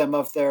deprive them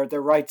of their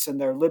rights and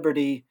their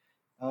liberty.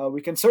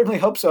 We can certainly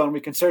hope so, and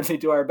we can certainly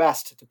do our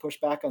best to push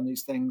back on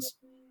these things.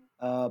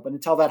 But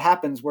until that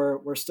happens,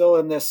 we're still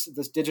in this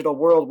digital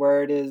world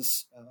where it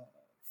is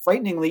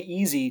frighteningly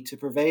easy to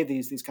purvey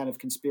these kind of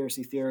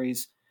conspiracy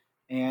theories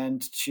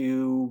and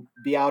to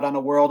be out on a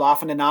world,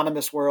 often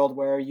anonymous world,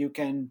 where you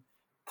can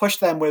push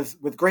them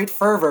with great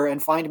fervor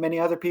and find many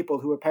other people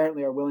who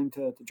apparently are willing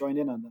to join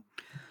in on them.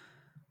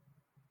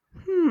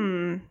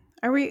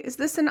 Is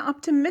this an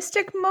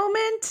optimistic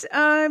moment?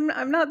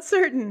 I'm not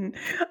certain.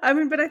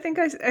 But I think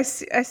I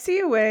see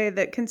a way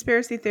that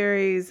conspiracy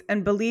theories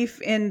and belief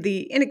in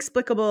the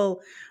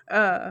inexplicable,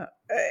 the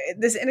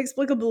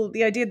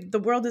idea that the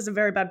world is a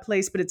very bad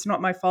place, but it's not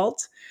my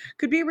fault,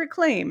 could be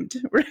reclaimed,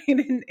 right?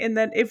 In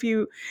that if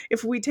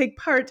we take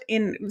part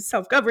in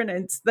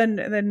self-governance, then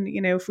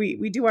if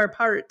we do our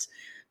part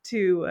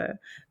to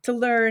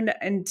learn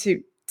and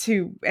to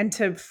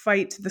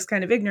fight this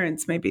kind of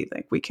ignorance, maybe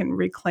like we can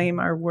reclaim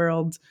our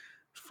world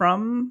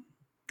from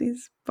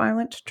these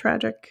violent,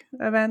 tragic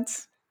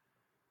events.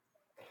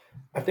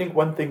 I think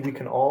one thing we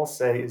can all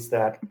say is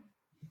that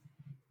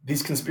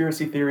these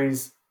conspiracy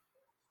theories,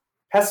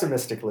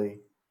 pessimistically,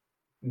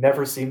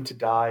 never seem to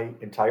die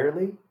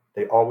entirely.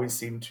 They always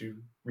seem to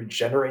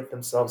regenerate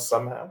themselves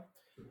somehow.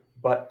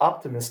 But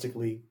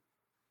optimistically,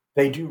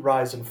 they do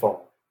rise and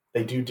fall.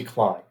 They do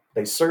decline.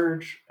 They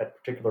surge at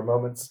particular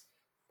moments,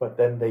 but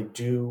then they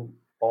do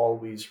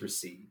always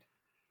recede.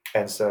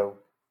 And so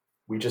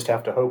we just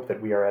have to hope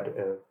that we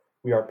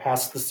are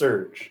past the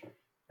surge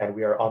and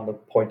we are on the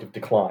point of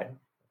decline.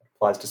 It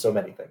applies to so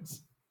many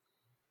things.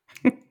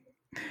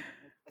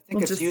 I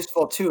think it's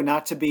useful too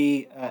not to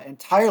be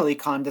entirely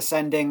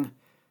condescending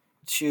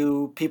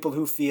to people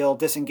who feel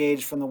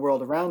disengaged from the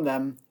world around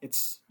them.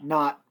 It's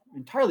not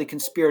entirely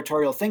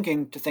conspiratorial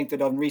thinking to think that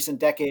in recent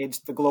decades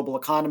the global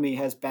economy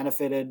has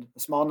benefited a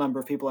small number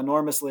of people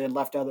enormously and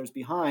left others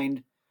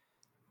behind.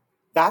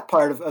 That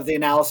part of the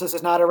analysis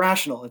is not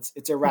irrational.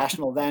 It's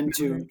irrational then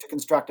to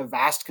construct a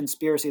vast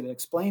conspiracy that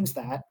explains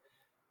that,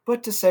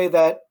 but to say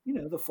that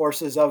the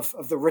forces of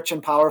the rich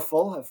and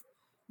powerful have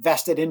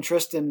vested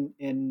interest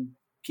in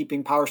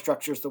keeping power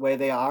structures the way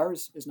they are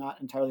is not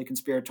entirely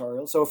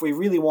conspiratorial. So if we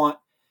really want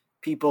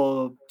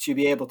people to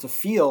be able to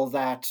feel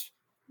that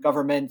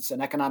governments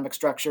and economic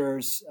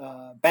structures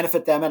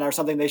benefit them and are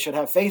something they should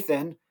have faith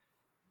in,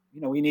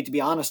 we need to be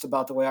honest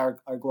about the way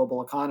our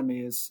global economy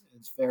is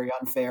very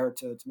unfair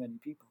to many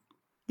people.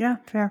 Yeah,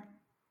 fair.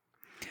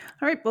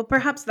 All right. Well,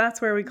 perhaps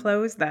that's where we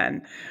close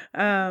then.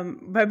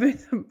 By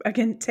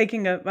again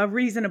taking a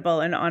reasonable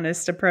and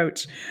honest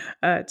approach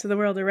to the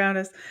world around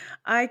us.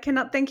 I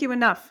cannot thank you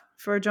enough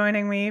for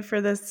joining me for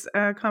this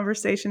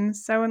conversation.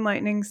 So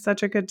enlightening,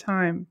 such a good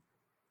time.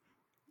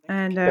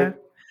 And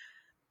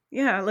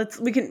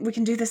we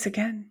can do this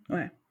again.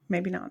 Well,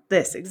 maybe not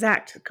this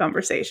exact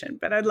conversation,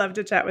 but I'd love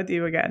to chat with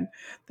you again.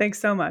 Thanks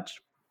so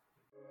much.